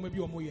things.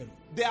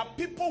 There are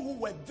people who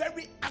were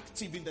very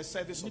active in the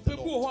service of the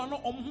Lord,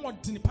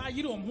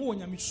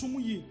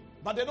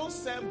 but they don't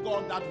serve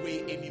God that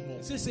way anymore.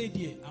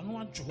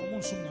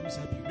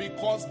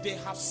 Because they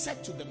have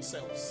said to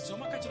themselves,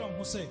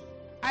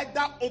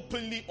 either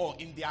openly or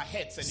in their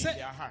heads and in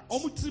their hearts,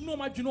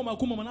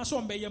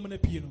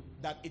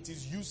 that it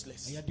is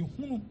useless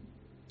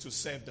to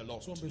serve the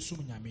Lord.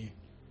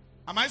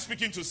 Am I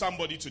speaking to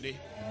somebody today?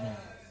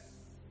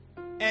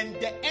 And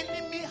the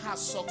enemy has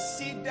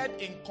succeeded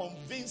in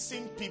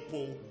convincing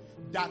people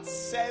that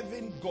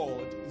serving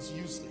God is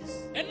useless.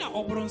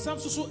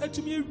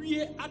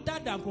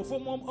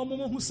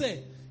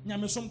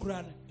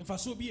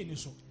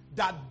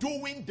 That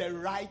doing the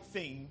right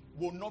thing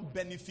will not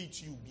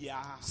benefit you.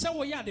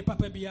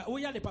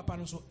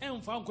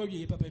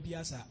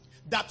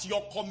 That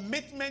your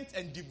commitment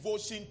and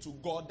devotion to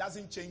God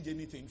doesn't change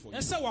anything for you.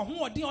 And so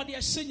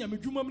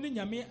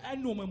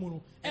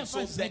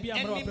the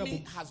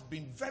enemy has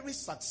been very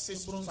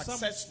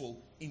successful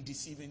in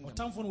deceiving them.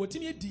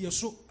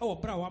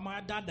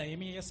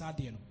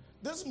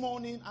 This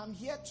morning, I'm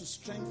here to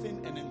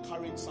strengthen and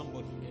encourage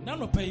somebody.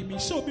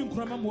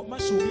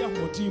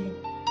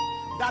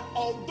 That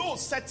although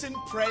certain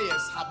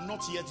prayers have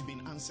not yet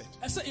been answered,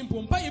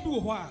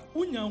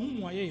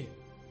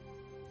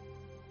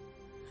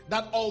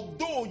 that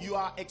although you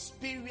are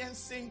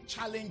experiencing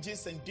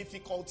challenges and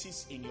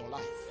difficulties in your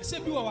life,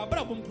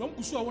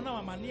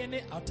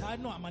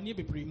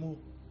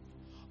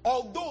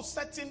 although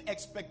certain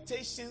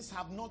expectations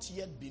have not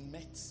yet been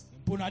met,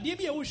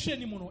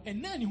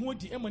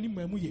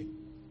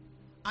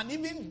 and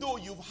even though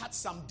you've had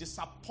some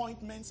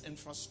disappointments and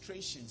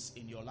frustrations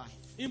in your life,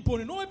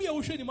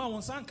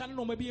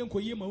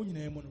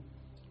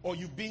 or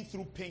you've been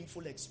through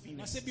painful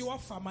experiences,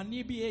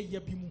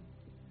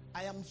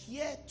 I am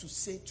here to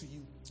say to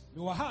you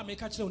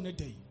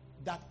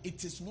that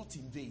it is not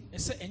in vain.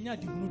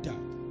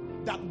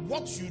 That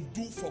what you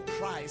do for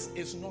Christ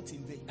is not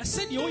in vain.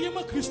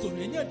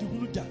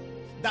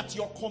 That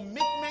your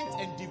commitment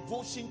and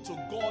devotion to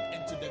God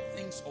and to the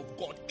things of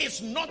God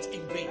is not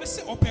in vain.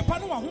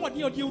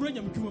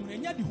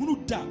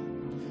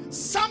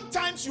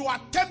 Sometimes you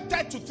are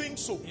tempted to think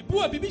so.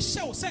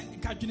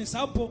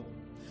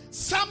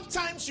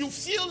 Sometimes you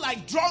feel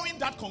like drawing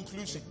that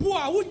conclusion.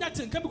 But that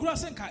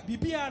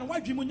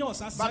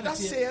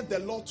saith the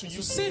Lord to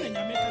you,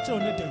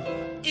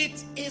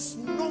 it is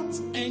not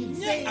in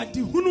vain.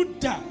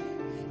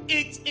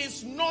 It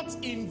is not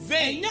in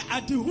vain.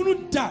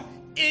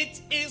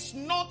 It is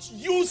not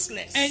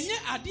useless.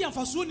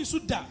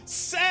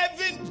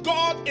 Serving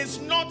God is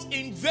not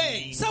in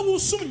vain.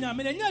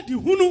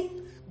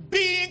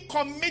 Being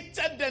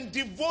committed and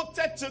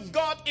devoted to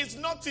God is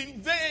not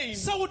in vain.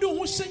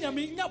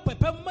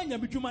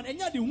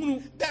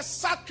 The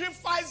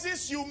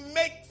sacrifices you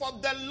make for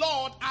the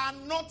Lord are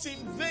not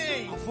in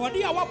vain.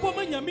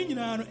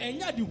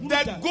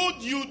 The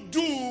good you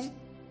do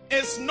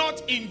is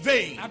not in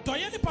vain.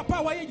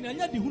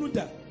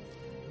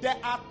 There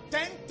are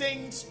 10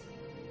 things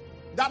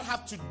that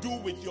have to do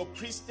with your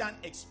Christian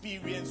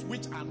experience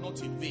which are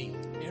not in vain,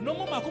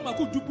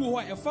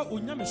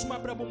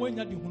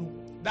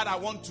 that I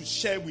want to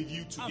share with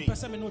you today.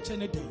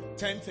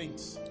 10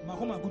 things.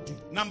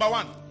 Number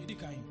 1,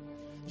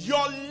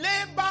 your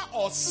labor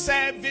or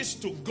service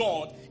to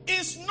God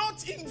is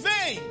not in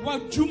vain.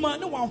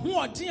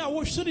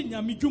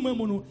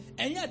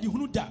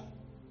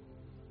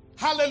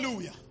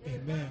 Hallelujah.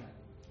 Amen.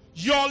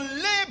 Your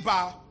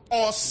labor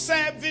or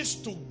service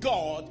to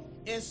God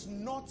is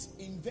not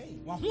in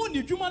vain.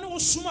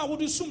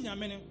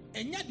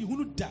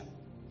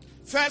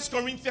 1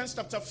 Corinthians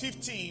chapter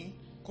 15,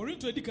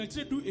 Korinto edi kan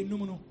kire du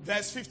enum no.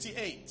 verse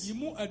 58.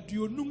 Yimu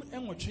aduonum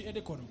enwotwe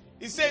ede kɔ no.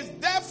 It says,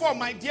 therefore,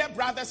 my dear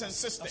brothers and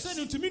sisters.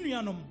 Asɛ ntumi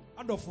nuanom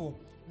adɔfo.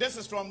 This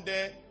is from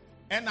the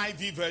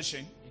NIV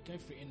version. E kan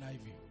free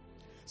NIV.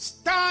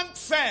 Stand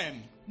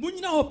firm.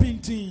 Munyina ho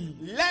pintin.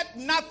 Let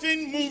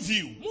nothing move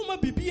you. Muma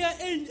bibia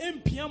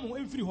empia mo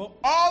emfiri ho.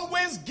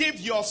 Always give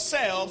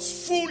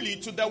yourselves fully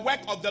to the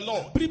work of the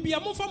Lord. Bibia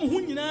mo fa mo ho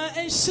nyina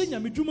enhye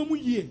nyame dwuma mu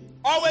yie.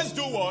 Always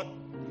do what?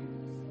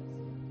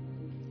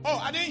 Oh,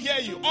 I didn't hear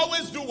you.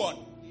 Always do what?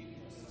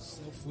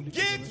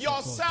 Give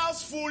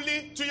yourselves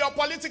fully to your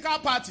political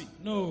party.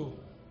 No.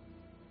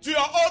 To your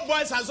old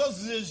boys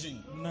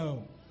association.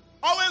 No.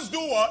 Always do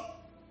what?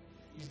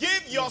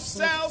 Give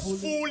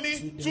yourselves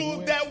fully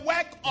to the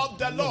work of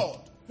the Lord.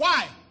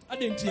 Why?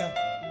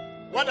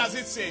 What does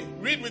it say?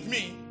 Read with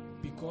me.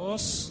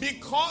 Because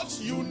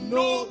you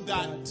know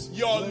that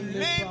your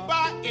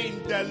labor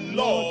in the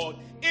Lord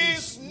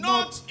is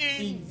not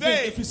in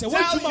vain. Tell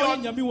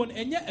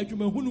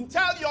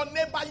your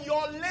neighbor,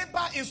 your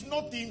labor is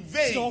not in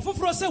vain. Your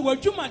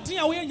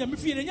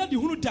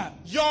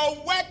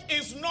work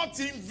is not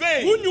in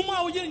vain.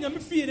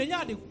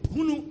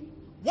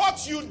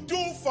 What you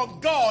do for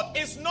God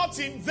is not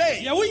in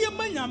vain.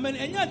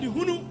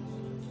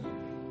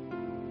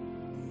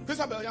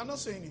 Christabel, you are not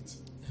saying it.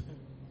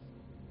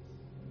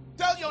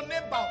 Tell your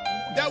neighbor,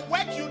 the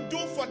work you do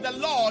for the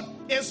Lord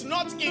is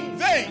not in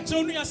vain.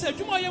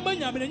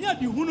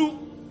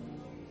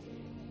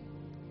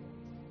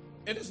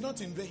 It is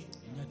not in vain.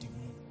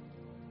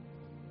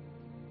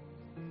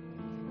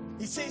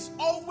 He says,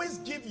 always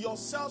give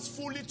yourselves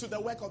fully to the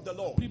work of the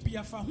Lord.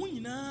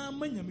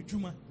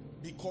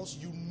 Because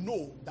you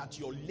know that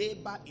your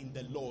labor in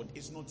the Lord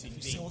is not in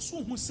vain.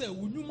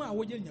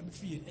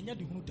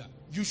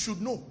 You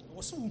should know.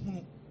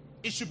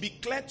 It should be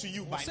clear to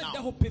you by now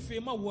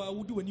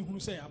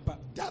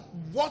that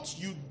what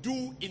you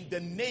do in the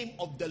name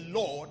of the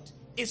Lord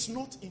is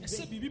not in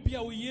vain.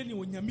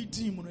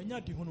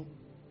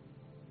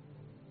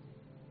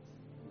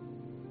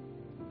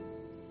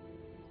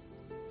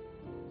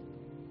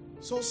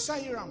 So,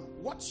 Sairam,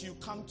 what you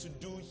come to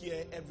do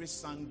here every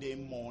Sunday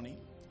morning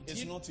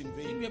is not in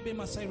vain.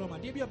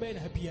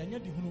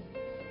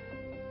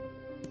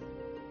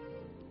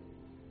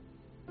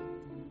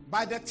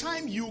 By the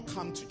time you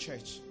come to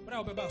church,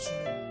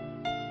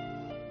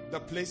 the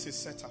place is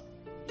set up.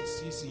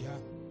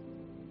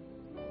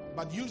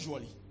 But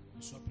usually,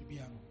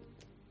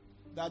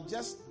 there are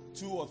just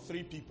 2 or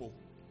 3 people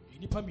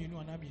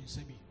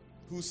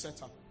who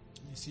set up.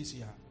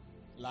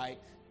 Like,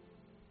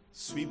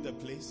 sweep the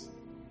place,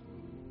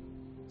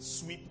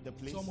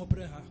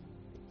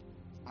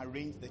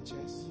 arrange the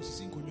chairs.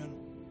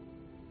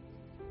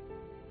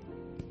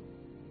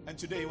 And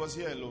today he was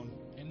here alone.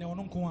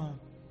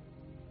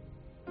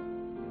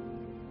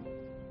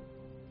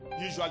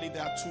 Usually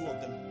there are 2 of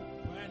them.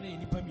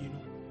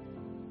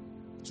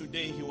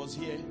 Today he was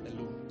here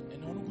alone.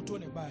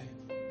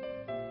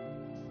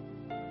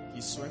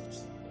 He swept,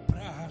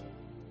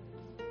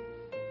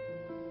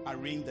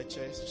 arranged the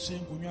chairs,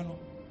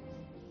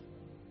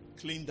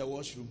 cleaned the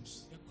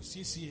washrooms.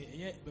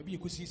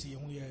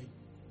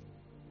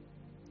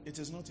 It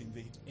is not in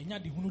vain.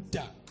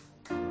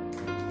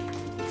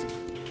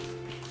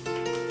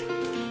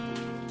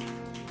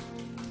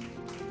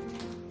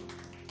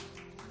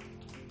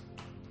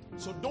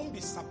 So don't be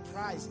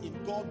surprised if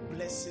God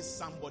blesses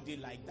somebody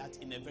like that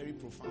in a very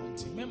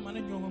profound way.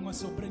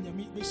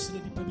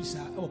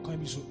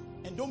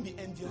 And don't be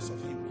envious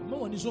of him.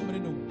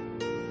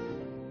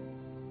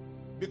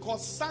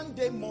 Because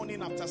Sunday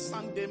morning after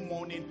Sunday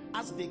morning,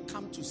 as they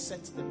come to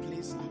set the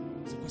place up,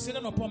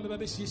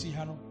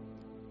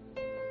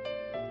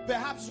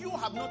 perhaps you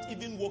have not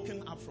even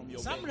woken up from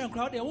your bed.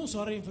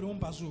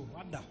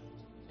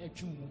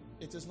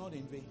 It is not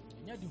in vain.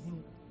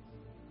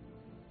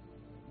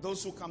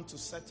 Those who come to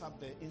set up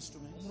the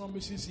instruments,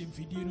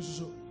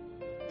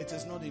 it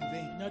is not in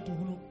vain.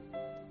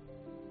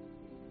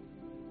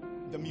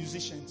 The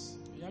musicians,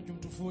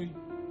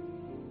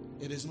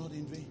 it is not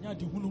in vain.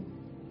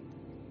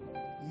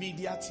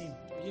 Media team,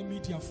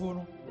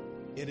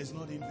 it is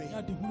not in vain.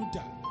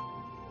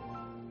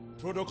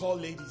 Protocol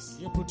ladies,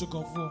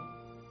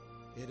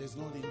 it is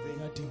not in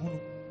vain.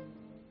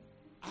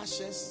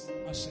 Ashes,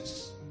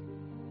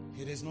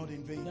 it is not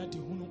in vain.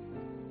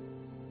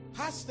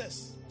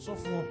 Pastors,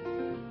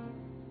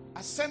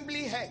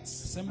 assembly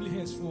heads,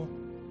 for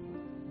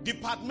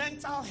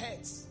departmental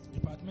heads,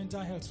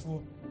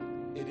 for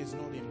it is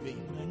not in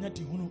vain.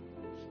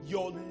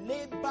 Your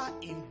labor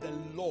in the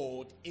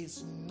Lord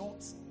is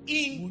not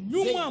in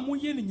vain.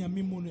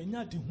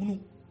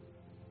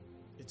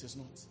 It is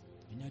not.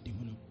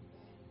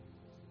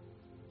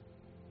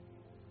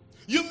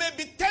 You may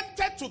be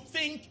tempted to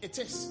think it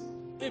is,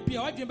 but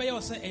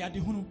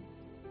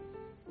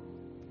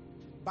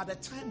the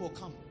time will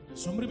come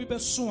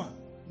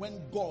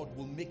when God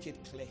will make it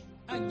clear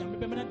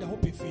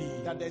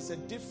that there's a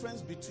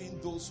difference between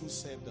those who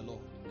serve the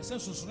Lord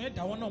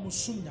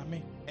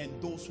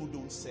and those who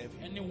don't serve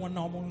Him.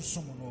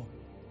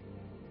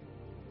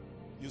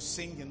 You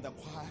sing in the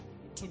choir,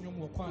 to nnwom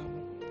wɔ choir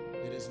mu,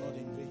 it is not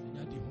in vain.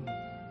 ɛnyɛ ade hunu.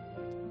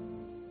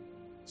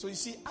 So you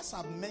see, as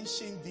I've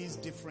mentioned these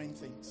different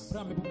things,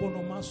 Bra me bobɔ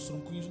no ma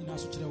soronko yi nyinaa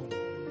so kyerɛ wo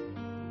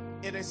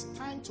no. it is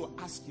time to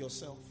ask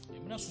yourself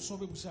Emina soso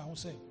bebusa ho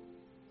sɛ,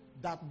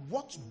 that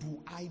what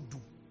do I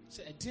do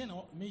sɛ ɛdeɛn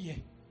na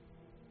meyɛ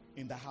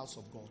in the house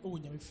of God?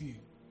 ɛwɔ Nyame fie.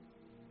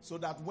 So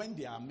that when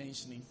they are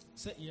mentioning,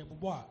 Sɛ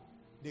yɛbobɔ a,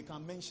 they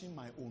can mention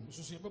my own.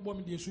 soso yɛbɛbɔ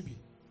me deɛ so bi.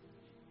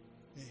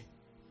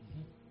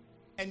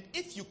 And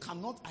if you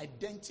cannot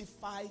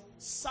identify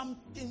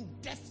something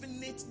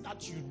definite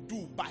that you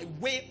do by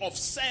way of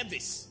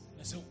service,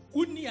 Na sɛ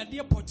wonni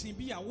adeɛ pɔtee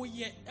bi a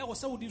woyɛ ɛwɔ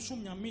sɛ wode som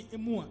Nyame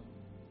mu a,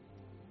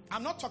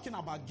 I'm not talking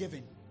about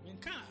giving,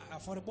 menka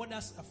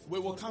afɔrebɔde We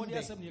will come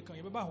there. asɛm ne yɛka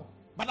yɛbɛba hɔ.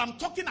 but I'm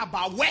talking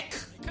about work.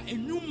 Ka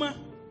enwuma,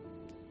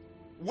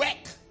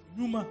 Work,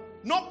 nnwuma,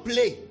 not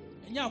play.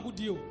 ɛnyɛ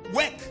agodie o,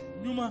 Work.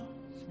 nnwuma.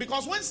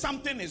 Because when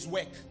something is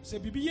work, Sɛ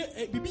biribi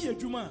yɛ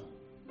adwuma a,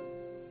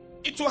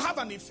 it will have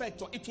an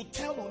effect, or it will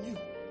tell on you.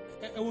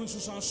 ɛwɔ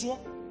nsusuansoɔ.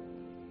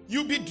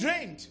 You'll be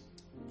drained.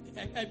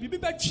 Biribi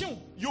bɛtwe wo,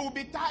 You'll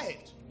be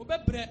tired.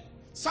 wobɛbrɛ.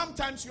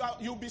 Sometimes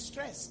you'll be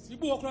stressed.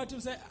 Biribi wɔ koraa tim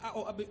sɛ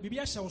biribi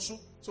ahyɛ wo so,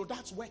 So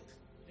that's work.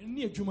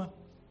 ɛne adwuma.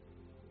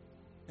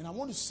 And I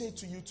want to say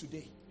to you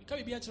today Ka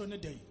biribi akyerɛ wo ne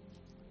da yi.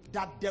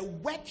 that the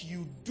work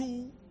you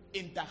do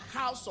in the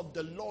house of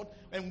the Lord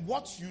and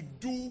what you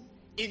do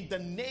in the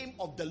name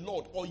of the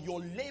Lord, or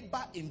your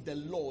labor in the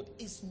Lord,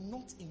 is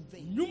not in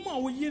vain. Nnwuma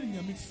a woyɛ ne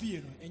Nyame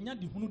fie no, ɛnyɛ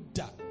de hunu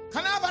da.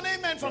 Can I have an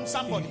amen from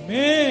somebody?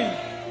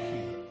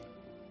 Amen.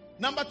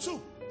 Number 2,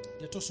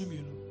 Deɛ ɛtɔ so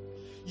mmienu.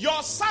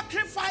 your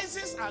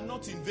sacrifices are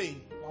not in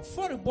vain.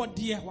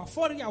 W'afɔrebɔdeɛ,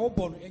 w'afɔre a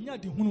wobɔ no,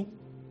 ɛnyɛ de hunu.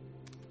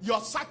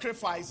 Your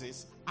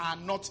sacrifices are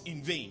not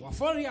in vain.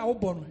 W'afɔre a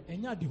wobɔ no,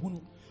 ɛnyɛ de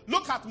hunu.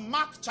 Look at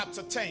Mark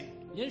chapter 10,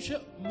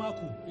 Yɛnhwɛ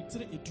Marko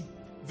etire edu.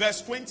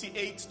 verse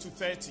 28 to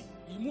 30.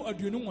 Emu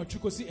aduonu nwɔtwe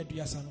kɔsi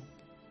aduasa no.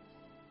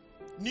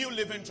 New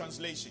Living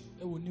Translation.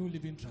 Ɛwɔ New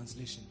Living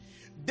Translation.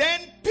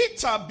 Then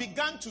Peter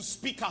began to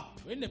speak up.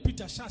 When na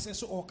Peter hyɛ asɛ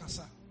so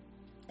ɔrekasa,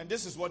 And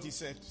this is what he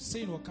said.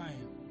 sei na ɔkaeɛ.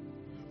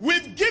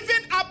 We've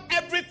given up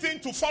everything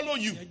to follow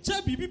you.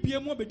 Yɛgya biribi bia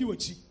mu abɛdi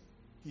w'akyi.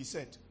 He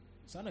said.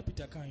 Saa na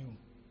Peter kaeɛ o.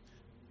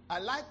 I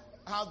like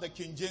how the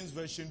King James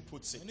Version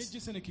puts Ɛne it. gye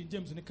sɛ ne King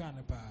James ne kaa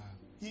no paa.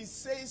 He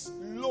says,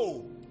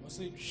 lo.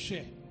 Ɔsɛ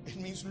hwɛ. It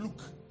means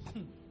look.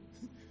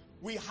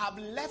 We have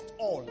left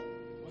all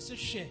Ɔsɛ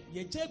hwɛ,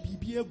 yɛgya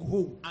biribi agu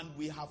hɔ and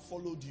we have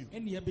followed you.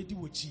 ɛne yɛbɛdi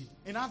w'akyi.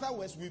 In other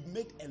words, we've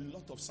made a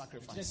lot of Kyerɛ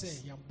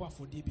sacrifices. sɛ yɛabɔ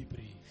afɔdeɛ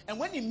bebree. And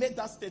when he made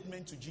that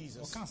statement to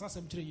Jesus, Ɔkaa saa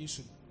asɛm kyerɛ Yesu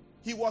no.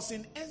 he was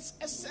in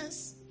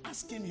essence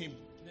asking him,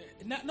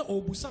 Na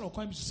ɔbusa no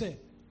ɔkwan bi so sɛ,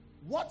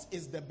 what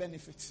is the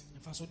benefit?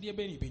 mfasodeɛ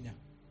bɛn na ɛbɛnya?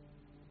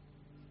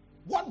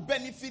 What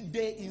benefit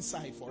there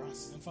inside for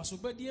us?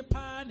 Mfasobɛdeɛ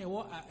paa na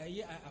ɛwɔ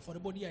ɛyɛ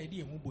afɔrebɔdeɛ a yɛde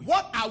yɛn ho bɔ yi.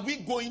 What are we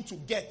going to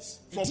get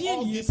from all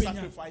Ɛdeɛn ne these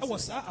yɛbɛnya ɛwɔ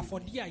sacrifices? saa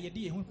afɔdeɛ a yɛde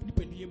yɛn ho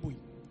nipadua bɔ yi?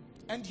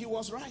 And he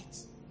was right.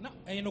 Na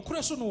ɛyɛ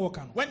nokorɛ so na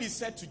wɔka no. When he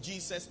said to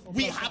Jesus,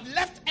 we have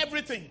left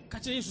everything. Ka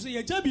kyerɛ Yesu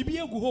sɛ yɛgya biribi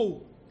agu hɔ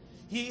o.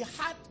 He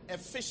had a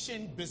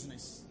fishing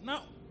business.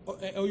 Na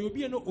ɔyɛ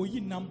obi a na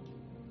oyi nam.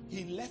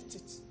 He left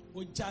it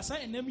Ɔgya saa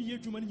ɛnam yi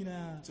adwuma no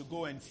nyinaa. to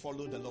go and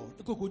follow the Lord.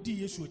 Ɛkɔkɔdi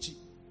Yesu akyi.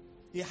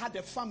 He had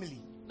a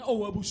family. Na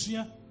ɔwɔ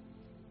abusua.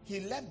 He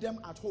left them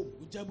at home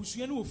Ɔgya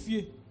abusua no wɔ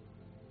fie.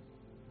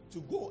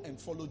 to go and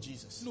follow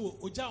Jesus. Na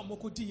ɔgya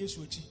wɔn kɔdi Yesu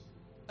akyi.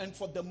 And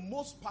for the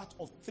most part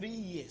of 3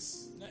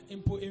 years, Na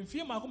mpo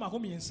mfie mako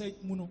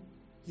mmiɛnsa mu no,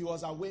 he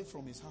was away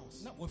from his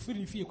house. na wɔfiri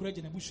ne fie kora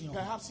gyina abusua hɔ.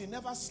 Perhaps he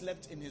never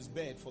slept in his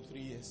bed for 3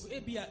 years.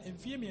 Ebi a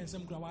mfie mmiɛnsa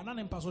mu kora wɔana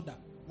ne mpa so da.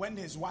 When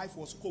his wife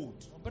was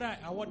cold,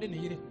 Ɔbɛrɛ a awɔde ne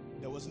yere.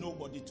 there was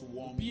nobody to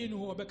warm him. Bie no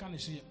hɔ ɔbɛka ne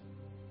hyeɛ.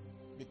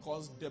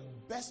 Because the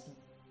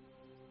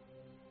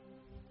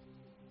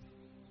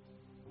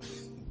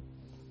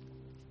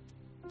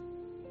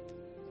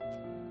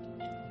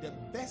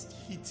best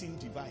heating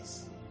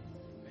device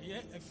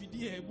Ɛyɛ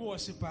afidie a ɛbu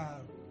ɔhye paa.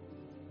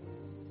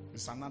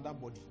 is another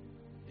body.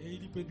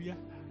 Ɛyɛ nipadua.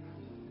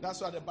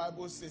 That's why the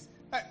Bible says,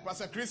 hey,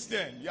 Pastor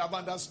Christian, you have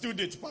understood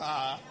it,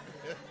 pa.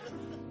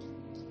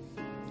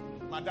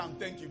 Madam,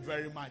 thank you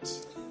very much.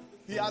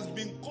 He has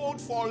been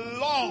cold for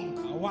long.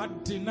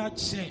 Awade na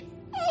kyɛ.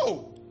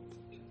 Oh!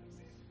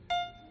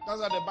 That's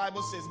what the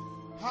Bible says.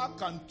 How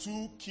can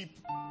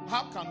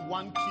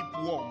one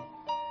keep warm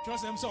Kyerɛ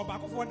sɛ sɛ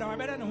ɔbaakofoɔ da hɔ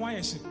ɛbɛdɛ ne ho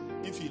ayɛ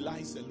hye. if he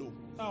lies alone?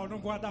 A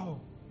ɔno nko ada hɔ.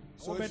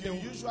 So if you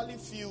usually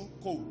feel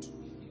cold,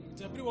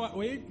 Tɛbiri wa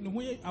ɔyɛ ne ho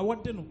yɛ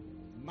awɔde no.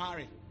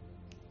 marry.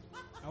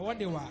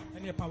 Awɔde wa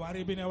ɛne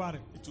paware bi na ɛware.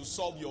 It will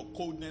solve your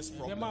coldness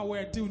problem. Ɛma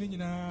awɔ ɛtew ne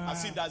nyinaa. I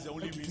see that's the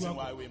only Ɛtutu reason akɔ.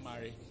 why we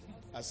marry.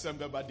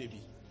 Assemble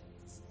Debbie.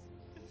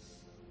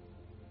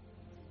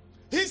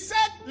 He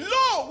said,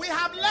 lo, we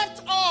have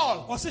left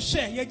all Ɔsɛ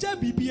hwɛ yɛgya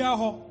biribiara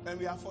hɔ and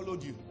we have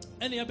followed you.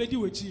 ɛne yɛbɛdi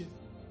w'akyi.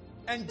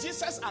 And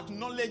Jesus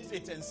acknowledged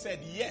it and said,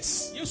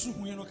 yes, Yesu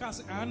hu yɛn no kaa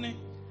sɛ ane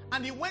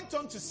And he went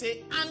on to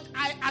say, and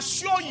I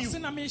assure you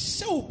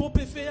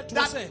that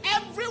that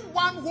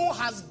everyone who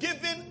has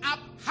given up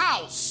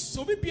house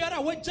or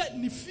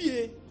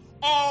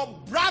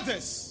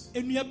brothers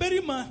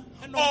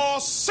or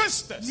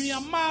sisters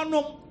or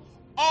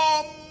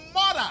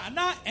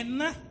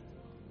mother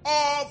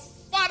or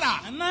father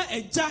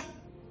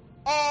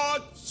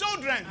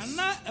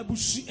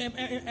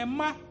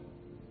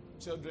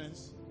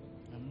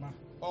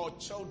or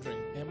children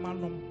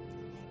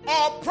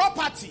or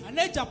property.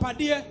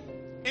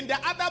 In the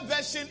other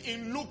version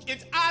in Luke,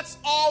 it adds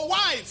or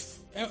wife.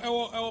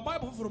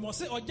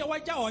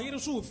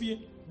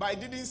 But it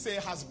didn't say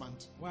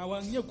husband.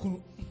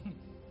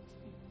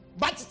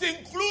 But it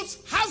includes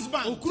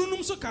husband.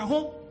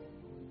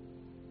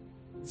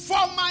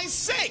 For my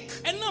sake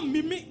and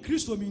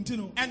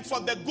for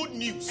the good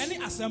news,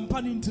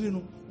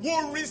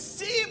 will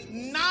receive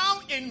now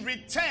in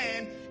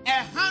return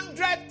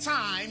 100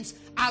 times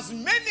as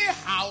many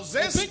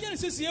houses,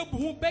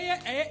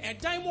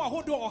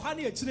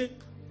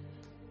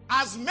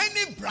 as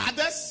many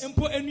brothers,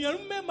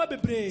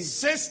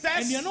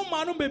 sisters,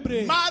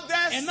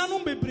 mothers,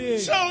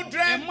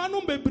 children,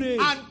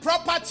 and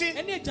property,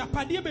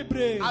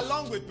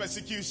 along with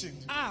persecution.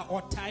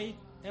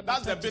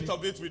 That's the bit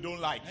of it we don't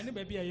like.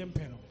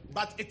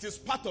 But it is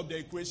part of the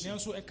equation.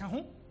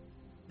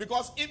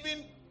 Because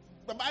even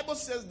the Bible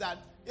says that,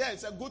 yeah,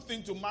 it's a good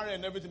thing to marry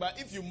and everything, but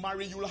if you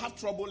marry, you will have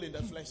trouble in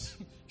the flesh.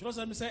 So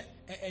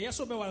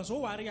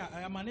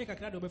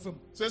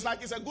it's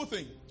like it's a good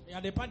thing,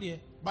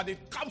 but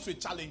it comes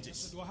with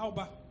challenges.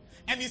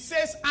 And it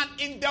says, and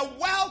in the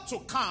world to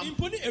come,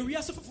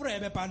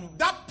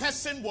 that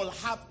person will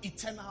have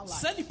eternal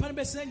life.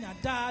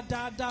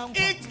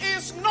 It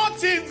is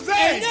not in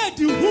vain.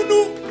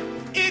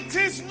 It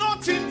is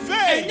not in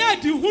vain.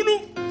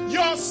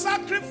 Your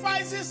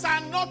sacrifices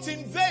are not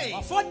in vain.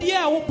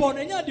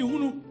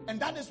 And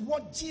that is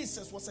what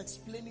Jesus was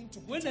explaining to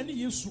people. And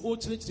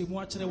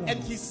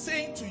he's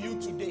saying to you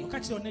today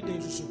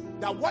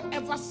that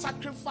whatever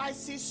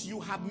sacrifices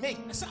you have made,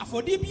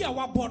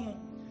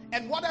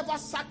 and whatever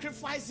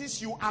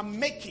sacrifices you are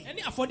making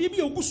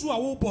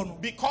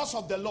because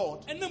of the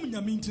Lord,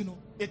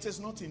 it is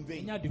not in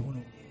vain.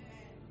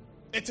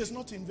 It is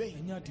not in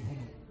vain.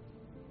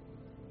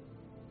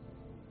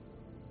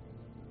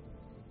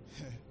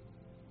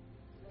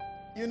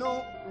 You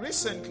know,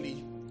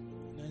 recently,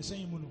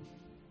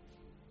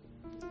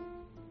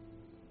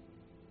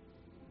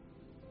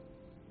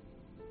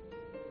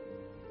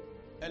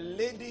 a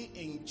lady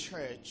in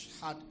church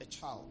had a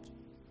child.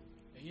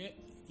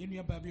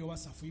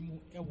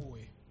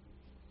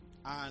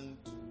 And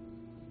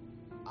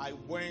I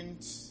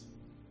went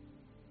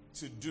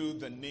to do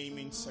the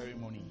naming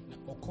ceremony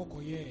of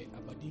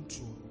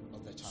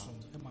the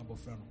child.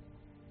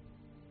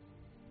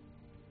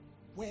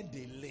 Where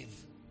they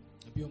live.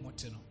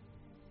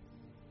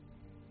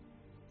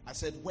 I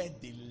said, where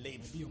they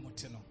live.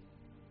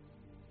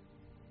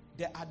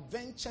 The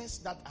adventures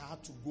that I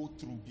had to go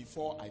through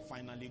before I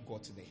finally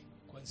got there.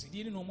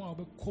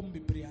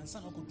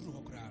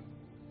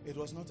 It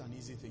was not an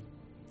easy thing.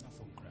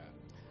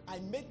 I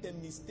made the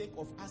mistake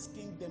of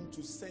asking them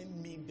to send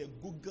me the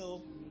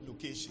Google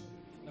location.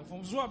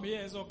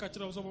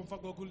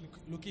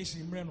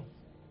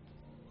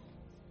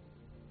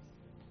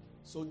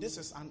 So this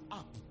is an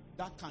app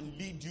that can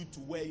lead you to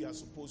where you are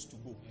supposed to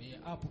go.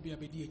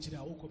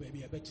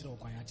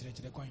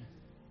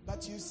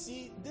 But you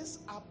see, this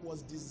app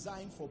was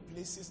designed for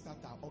places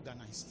that are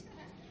organized.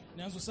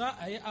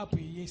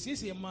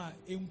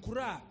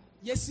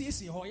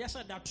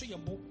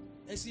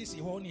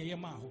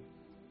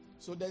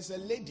 So there's a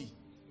lady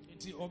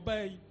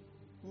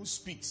who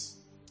speaks.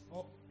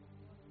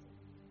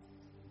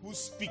 Who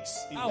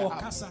speaks in the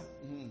app.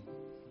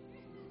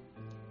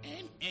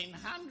 And in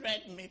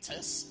 100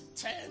 meters,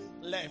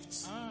 10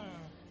 left.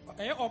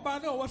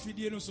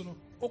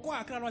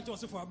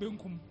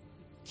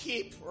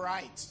 Keep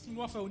right.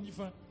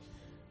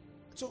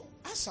 So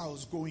as I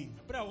was going,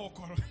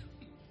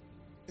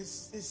 it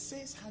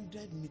says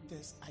 100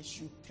 meters, I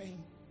should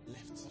turn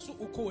left.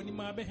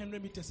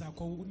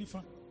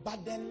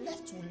 But the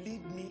left will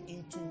lead me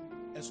into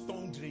a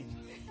stone drain.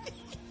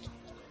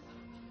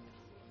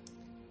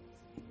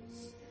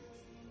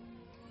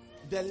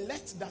 The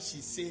left that she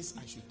says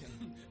I should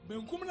turn.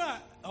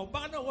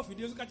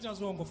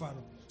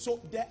 So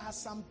there are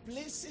some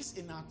places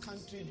in our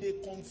country they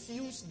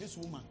confuse this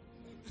woman.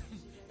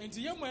 You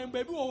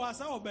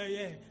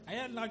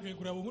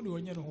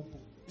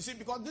see,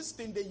 because this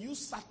thing they use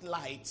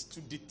satellites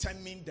to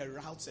determine the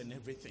routes and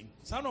everything.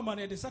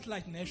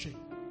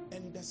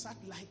 And the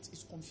satellite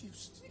is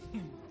confused.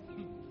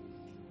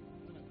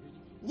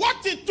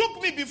 What it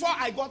took me before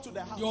I got to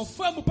the house, it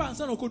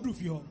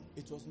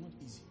was not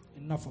easy.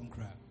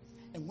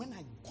 And when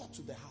I got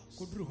to the house,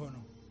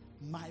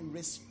 my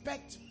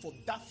respect for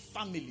that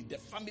family, the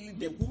family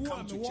that who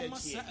come to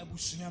church here,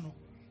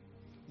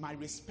 my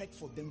respect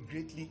for them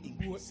greatly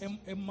increased.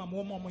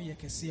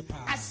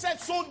 I said,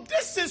 so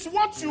this is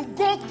what you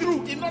go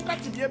through in order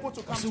to be able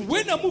to come to church.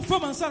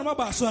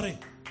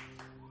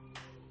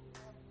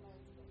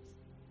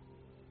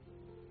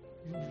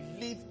 You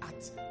live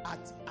at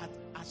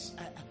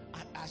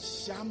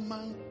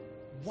Ashaiman,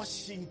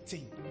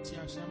 Washington,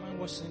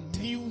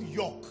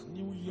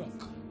 New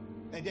York,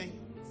 and then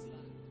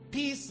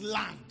Peace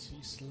Land.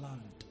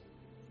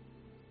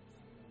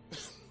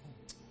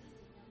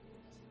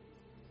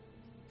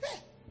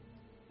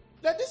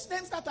 The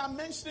distance that I'm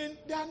mentioning,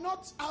 they are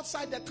not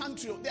outside the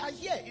country. They are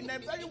here in a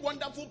very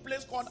wonderful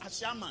place called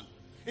Ashaiman.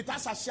 It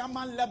has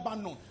Ashaiman,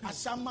 Lebanon,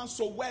 Ashaiman,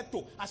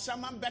 Soweto,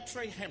 Ashaiman,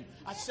 Bethlehem,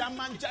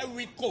 Ashaiman,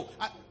 Jericho,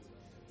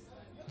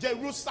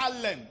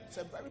 Jerusalem. It's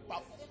a very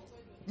powerful.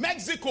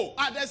 Mexico.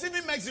 There's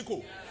even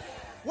Mexico.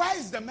 Where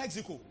is the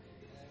Mexico?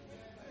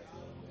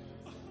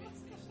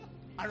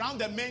 Around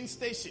the main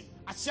station.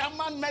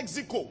 Ashaiman,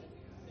 Mexico.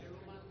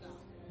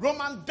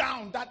 Roman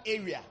down that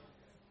area.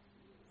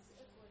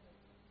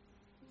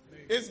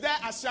 Is there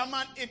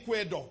Ashaiman,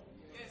 Ecuador?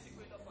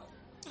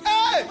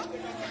 Hey!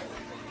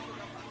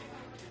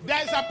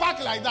 There's a park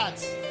like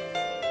that.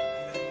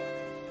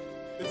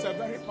 It's a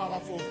very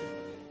powerful thing.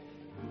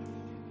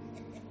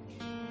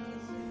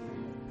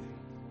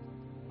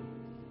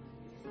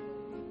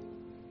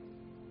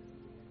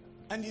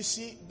 And you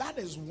see, that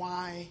is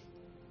why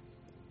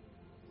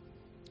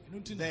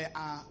there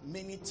are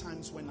many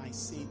times when I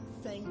say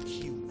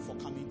thank you for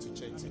coming to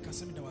church.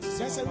 There's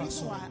a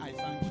reason why I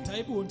thank you.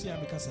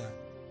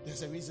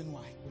 There's a reason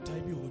why.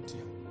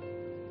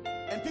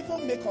 And people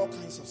make all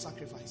kinds of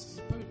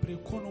sacrifices.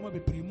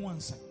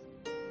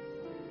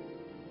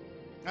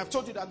 I've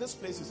told you that this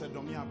place is a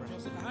Domiabra.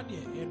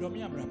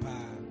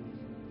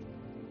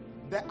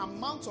 The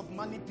amount of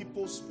money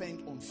people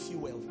spend on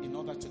fuel in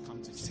order to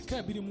come to church.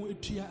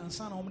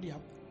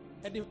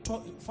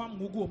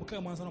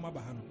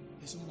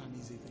 It's not an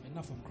easy thing.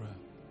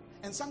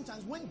 And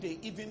sometimes when they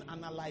even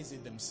analyze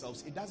it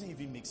themselves, it doesn't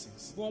even make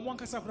sense.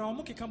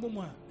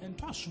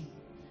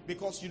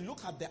 Because you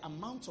look at the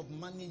amount of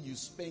money you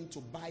spend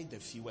to buy the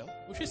fuel,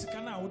 and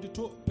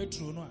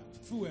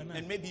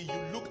maybe you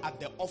look at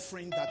the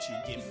offering that you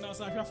give,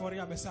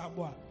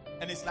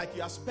 and it's like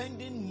you are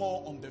spending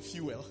more on the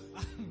fuel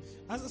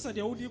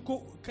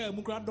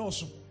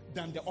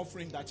than the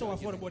offering that you are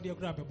giving.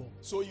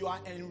 So you are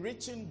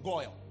enriching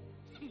goil.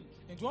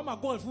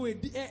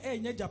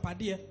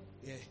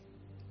 Yeah.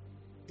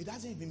 It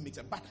doesn't even make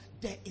sense. But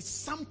there is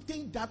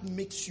something that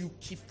makes you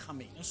keep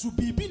coming, which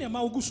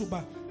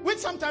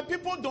sometimes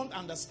people don't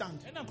understand.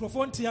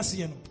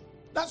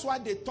 That's why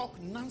they talk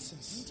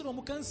nonsense.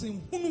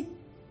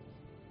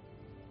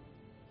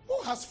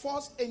 Who has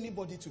forced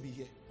anybody to be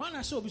here?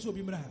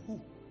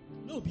 Who?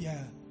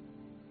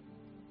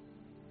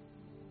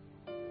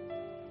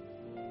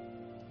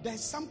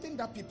 There's something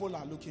that people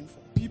are looking for.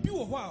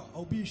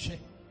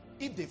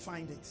 If they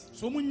find it,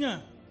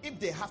 if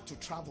they have to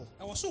travel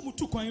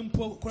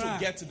to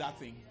get to that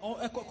thing,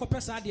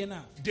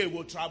 they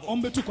will travel.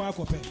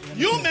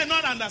 You may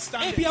not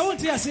understand it.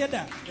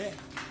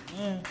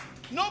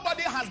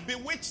 Nobody has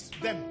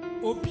bewitched them.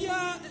 They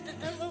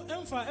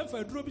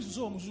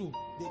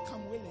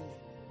come willingly.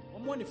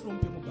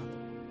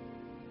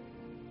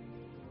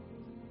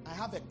 I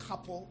have a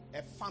couple,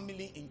 a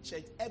family in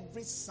church.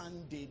 Every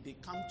Sunday they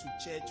come to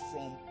church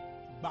from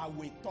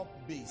Bawe Top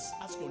Base.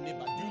 Ask your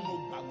neighbor, do you know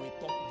Bawe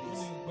Top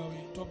Base?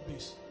 Bawe Top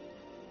Base.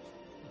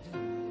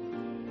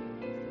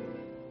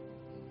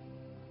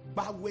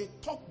 Bawe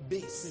Top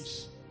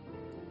Base.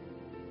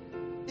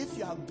 If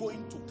you are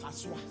going to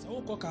Kaswa,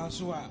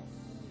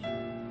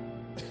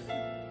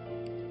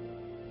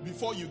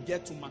 before you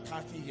get to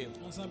McCarthy Hill,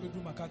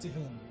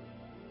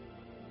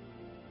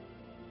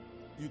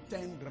 you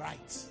turn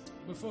right.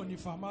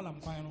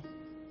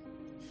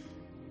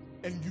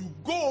 And you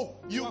go.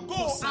 You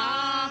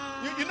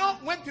know,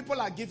 when people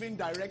are giving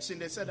direction,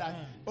 they say that,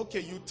 okay,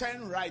 you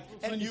turn right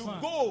and you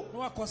go.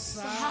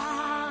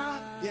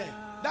 Yeah,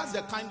 that's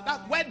the kind,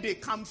 that's where they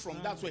come from.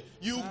 That's where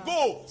you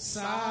go.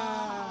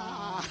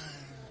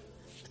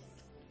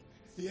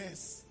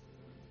 Yes.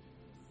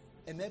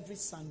 And every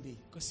Sunday,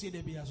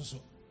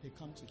 they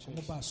come to church.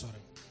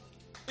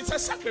 It's a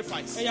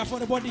sacrifice.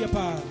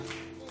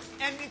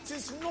 And it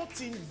is not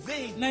in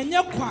vain.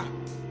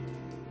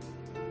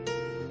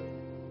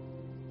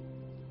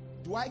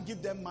 Do I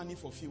give them money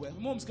for fuel?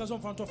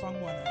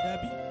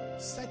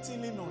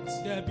 Certainly not.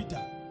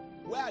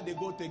 Where are they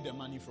going to take the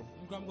money from?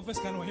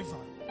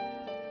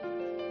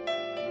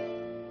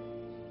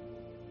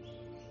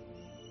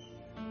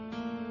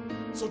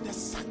 So the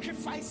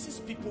sacrifices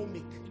people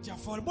make,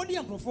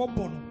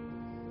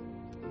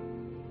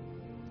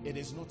 it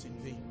is not in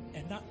vain.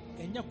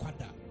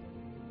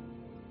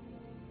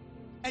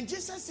 And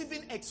Jesus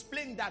even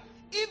explained that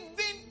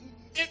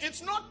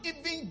it's not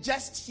even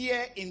just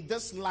here in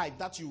this life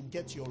that you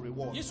get your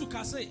reward.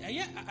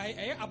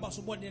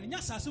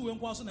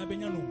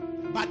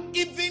 But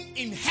even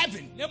in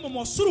heaven, you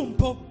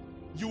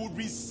will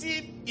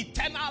receive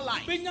eternal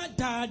life.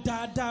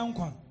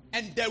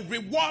 And the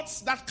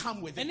rewards that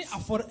come with it.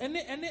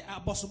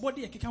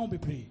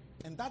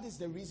 And that is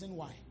the reason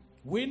why.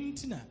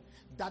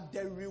 That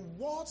the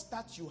rewards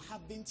that you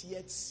haven't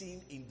yet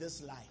seen in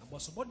this life,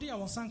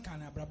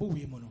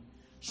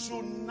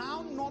 should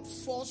now not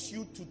force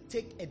you to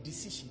take a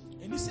decision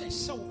that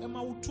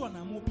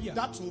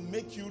will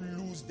make you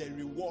lose the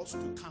rewards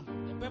to come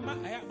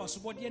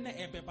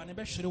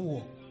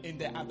in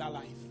the other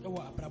life.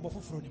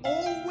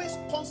 Always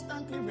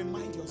constantly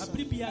remind yourself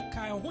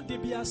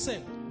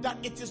that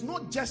it is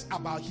not just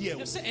about here,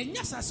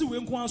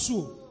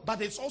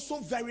 but it's also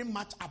very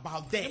much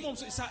about there. And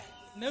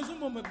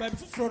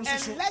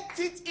let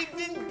it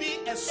even be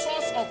a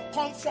source of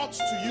comfort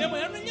to you,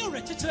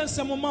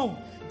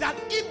 that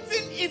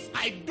even if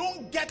I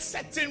don't get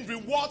certain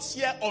rewards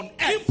here on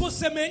earth,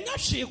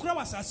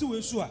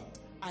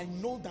 I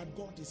know that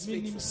God is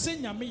faithful.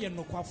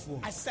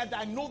 I said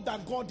I know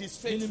that God is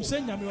faithful.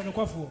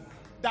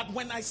 That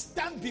when I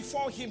stand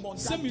before Him on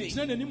that day,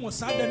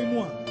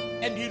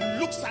 and He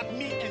looks at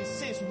me and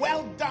says,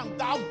 "Well done,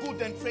 thou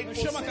good and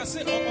faithful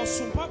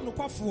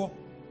servant,"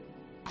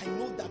 I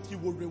know that He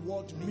will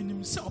reward me.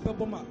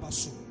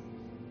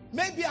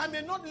 Maybe I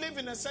may not live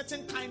in a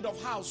certain kind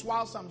of house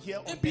whilst I'm here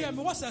on earth,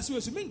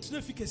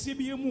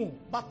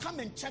 but come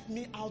and check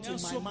me out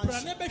in my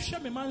mansion.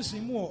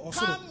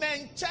 Come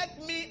and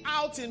check me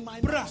out in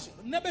my mansion.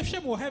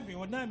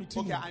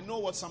 Okay, I know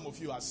what some of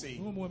you are saying.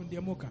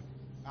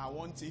 I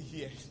want it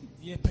here.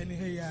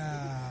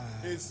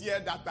 It's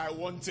here that I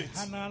want it.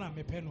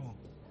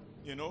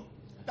 You know?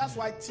 That's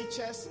why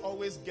teachers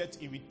always get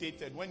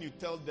irritated when you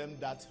tell them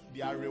that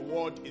their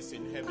reward is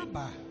in heaven.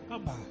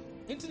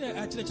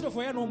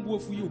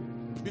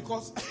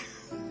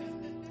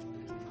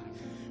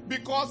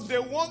 Because they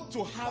want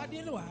to have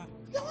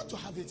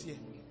it here.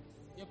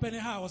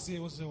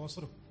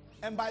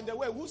 And by the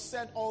way, who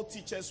said all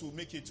teachers will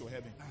make it to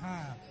heaven?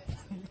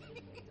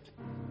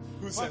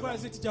 Who said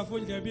that?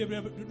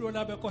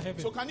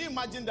 So can you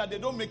imagine that they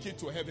don't make it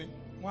to heaven,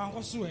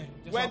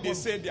 where they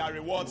say their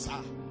rewards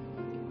are?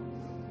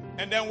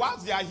 And then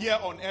once they are here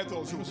on earth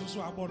also,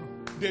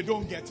 they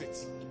don't get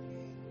it.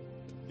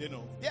 You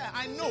know. Yeah,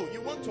 I know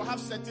you want to have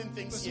certain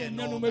things here.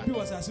 Now,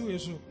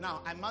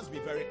 I must be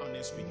very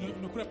honest with you.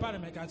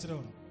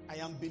 I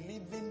am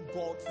believing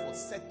God for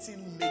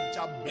certain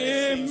major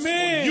blessings for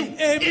you.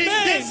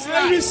 Amen.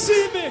 I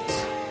receive it.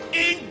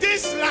 In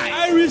this life.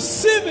 I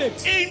receive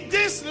it. In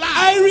this life.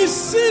 I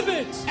receive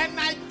it. And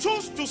I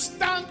choose to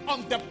stand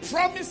on the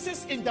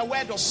promises in the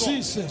word of God.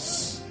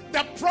 Jesus.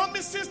 The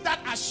promises that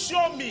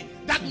assure me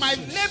that my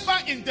labor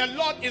in the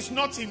Lord is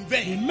not in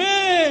vain.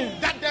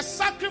 Amen. That the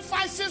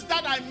sacrifices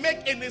that I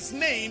make in His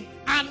name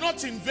are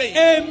not in vain.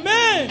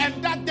 Amen.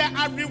 And that there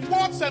are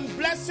rewards and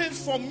blessings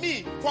for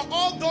me for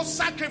all those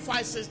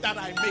sacrifices that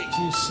I make.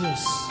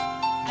 Jesus.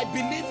 I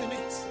believe in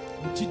it.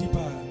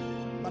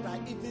 But I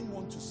even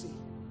want to say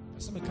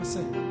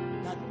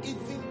that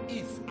even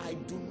if I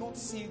do not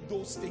see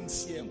those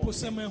things here,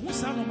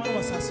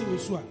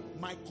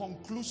 my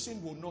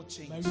conclusion will not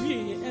change.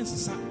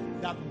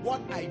 That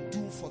what I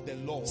do for the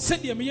Lord is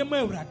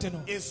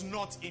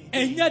not in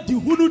vain. I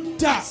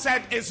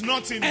said it's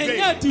not in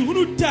vain.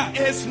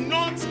 It's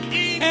not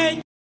in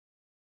vain.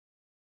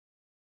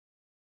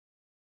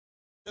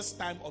 This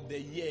time of the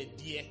year,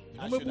 dear,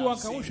 I should have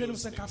seen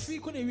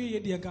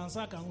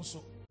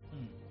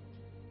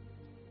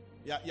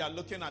you're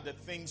looking at the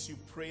things you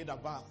prayed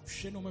about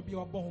from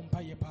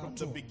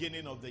the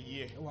beginning of the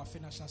year.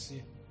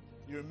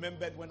 You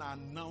remembered when I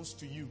announced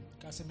to you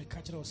that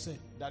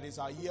it's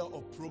our year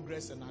of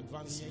progress and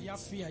advancement.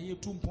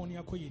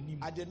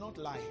 I did not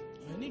lie.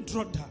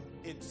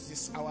 It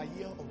is our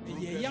year of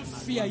progress and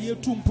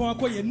advancement.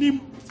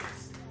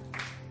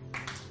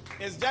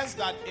 It's just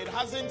that it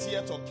hasn't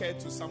yet occurred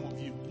to some of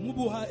you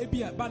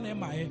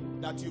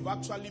that you've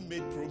actually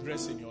made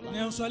progress in your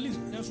life and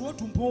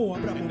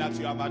that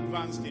you have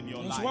advanced in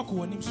your life.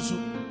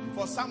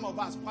 For some of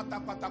us,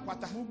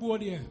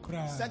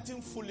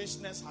 certain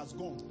foolishness has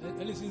gone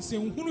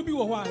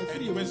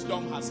and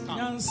wisdom has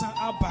come.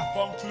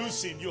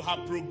 Conclusion, you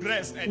have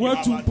progressed and you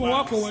have advanced.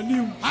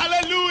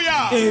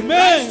 Hallelujah.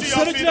 Amen. Rise to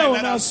your feet and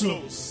let us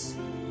close.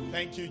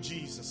 Thank you,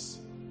 Jesus.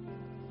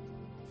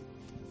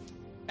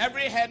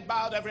 Every head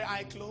bowed, every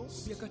eye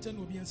closed.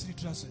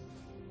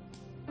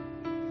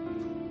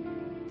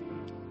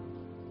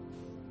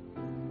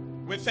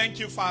 We thank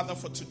you, Father,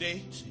 for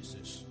today.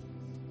 Jesus.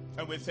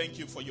 And we thank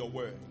you for your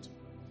word.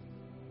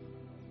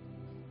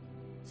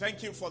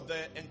 Thank you for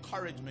the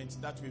encouragement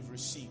that we've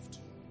received.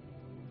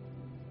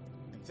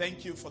 And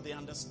thank you for the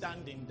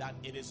understanding that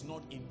it is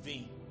not in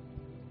vain.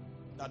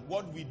 That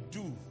what we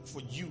do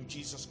for you,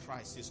 Jesus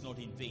Christ, is not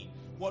in vain.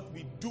 What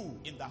we do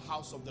in the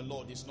house of the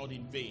Lord is not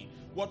in vain.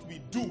 What we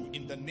do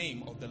in the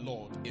name of the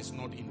Lord is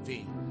not in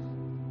vain.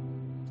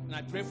 And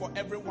I pray for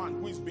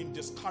everyone who has been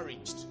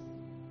discouraged,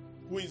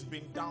 who has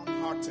been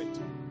downhearted,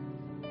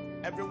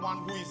 everyone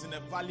who is in a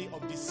valley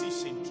of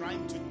decision,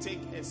 trying to take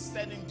a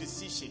certain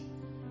decision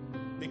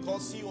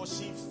because he or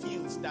she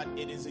feels that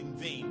it is in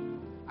vain.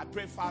 I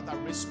pray, Father,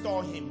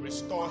 restore him,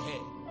 restore her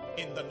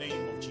in the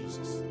name of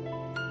Jesus.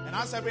 And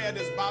as every head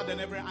is bowed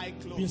and every eye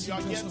closed, you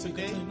are here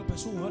today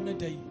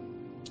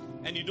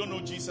and you don't know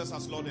Jesus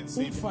as Lord and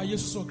Savior. I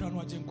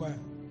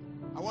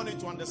want you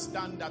to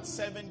understand that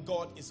serving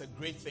God is a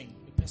great thing.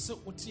 And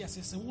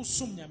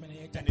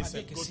it's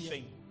a good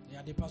thing.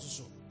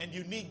 And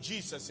you need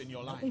Jesus in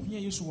your life.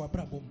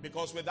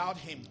 Because without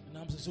him,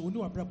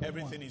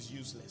 everything is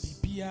useless.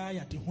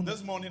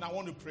 This morning, I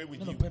want to pray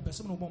with you.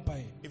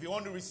 If you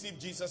want to receive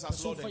Jesus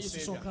as Lord and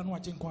Savior,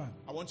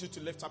 I want you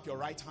to lift up your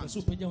right hand.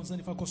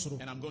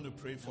 And I'm going to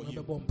pray for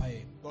you.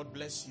 God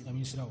bless you.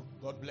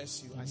 God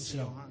bless you. I see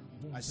your hand.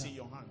 I see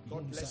your hand.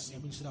 God bless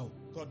you.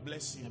 God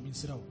bless you.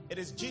 It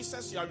is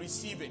Jesus you are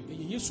receiving.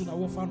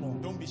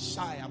 Don't be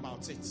shy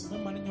about it.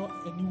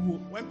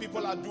 When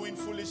people are doing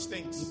foolish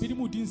things,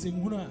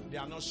 they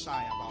are not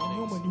shy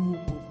about it.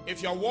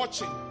 If you're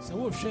watching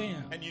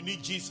and you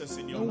need Jesus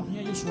in your life,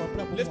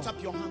 lift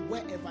up your hand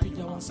wherever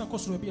you are.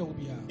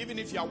 Even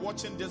if you are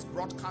watching this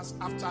broadcast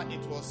after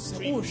it was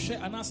streamed,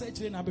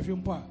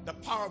 the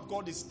power of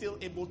God is still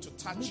able to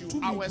touch you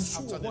hours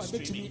after the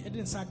streaming. And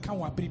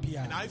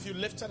now if you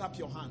lifted up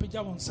your hand,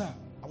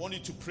 I want you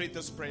to pray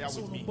this prayer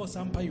with me.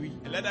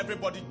 And let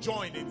everybody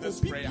join in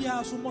this prayer.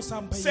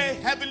 Say,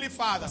 Heavenly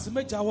Father,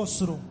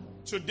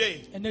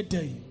 today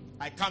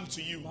I come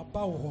to you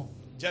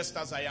just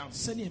as I am.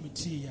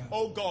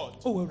 Oh God,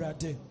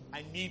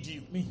 I need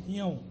you.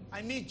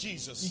 I need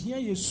Jesus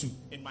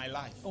in my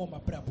life.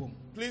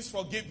 Please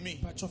forgive me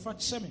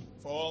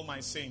for all my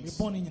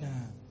sins.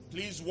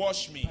 Please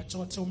wash me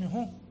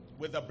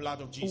with the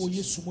blood of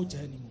Jesus.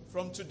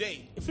 From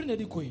today,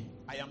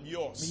 I am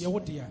yours.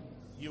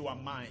 You are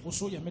mine.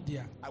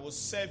 I will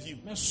serve you.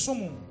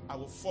 I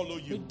will follow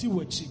you.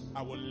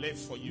 I will live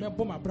for you.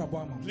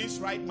 Please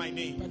write my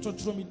name in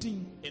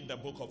the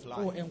book of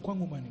life.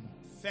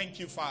 Thank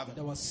you, Father,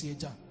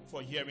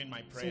 for hearing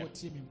my prayer.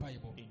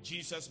 In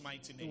Jesus'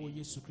 mighty name.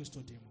 Amen.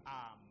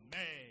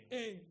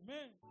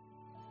 Amen.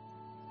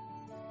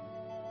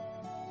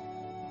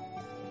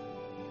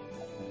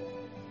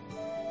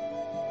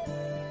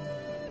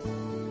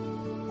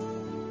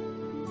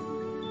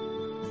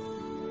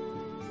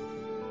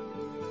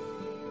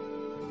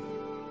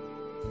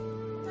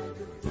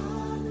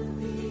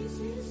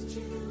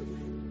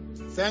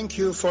 Thank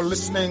you for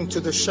listening to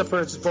the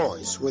Shepherd's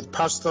Voice with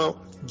Pastor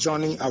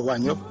Johnny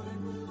Awanyo.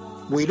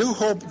 We do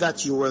hope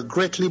that you were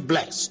greatly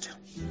blessed.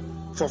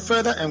 For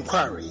further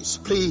enquiries,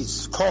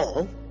 please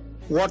call,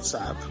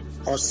 WhatsApp,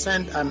 or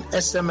send an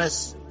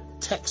SMS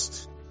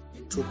text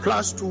to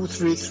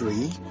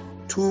 +233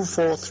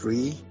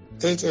 243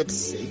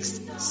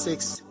 886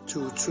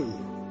 622.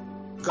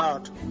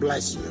 God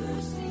bless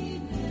you.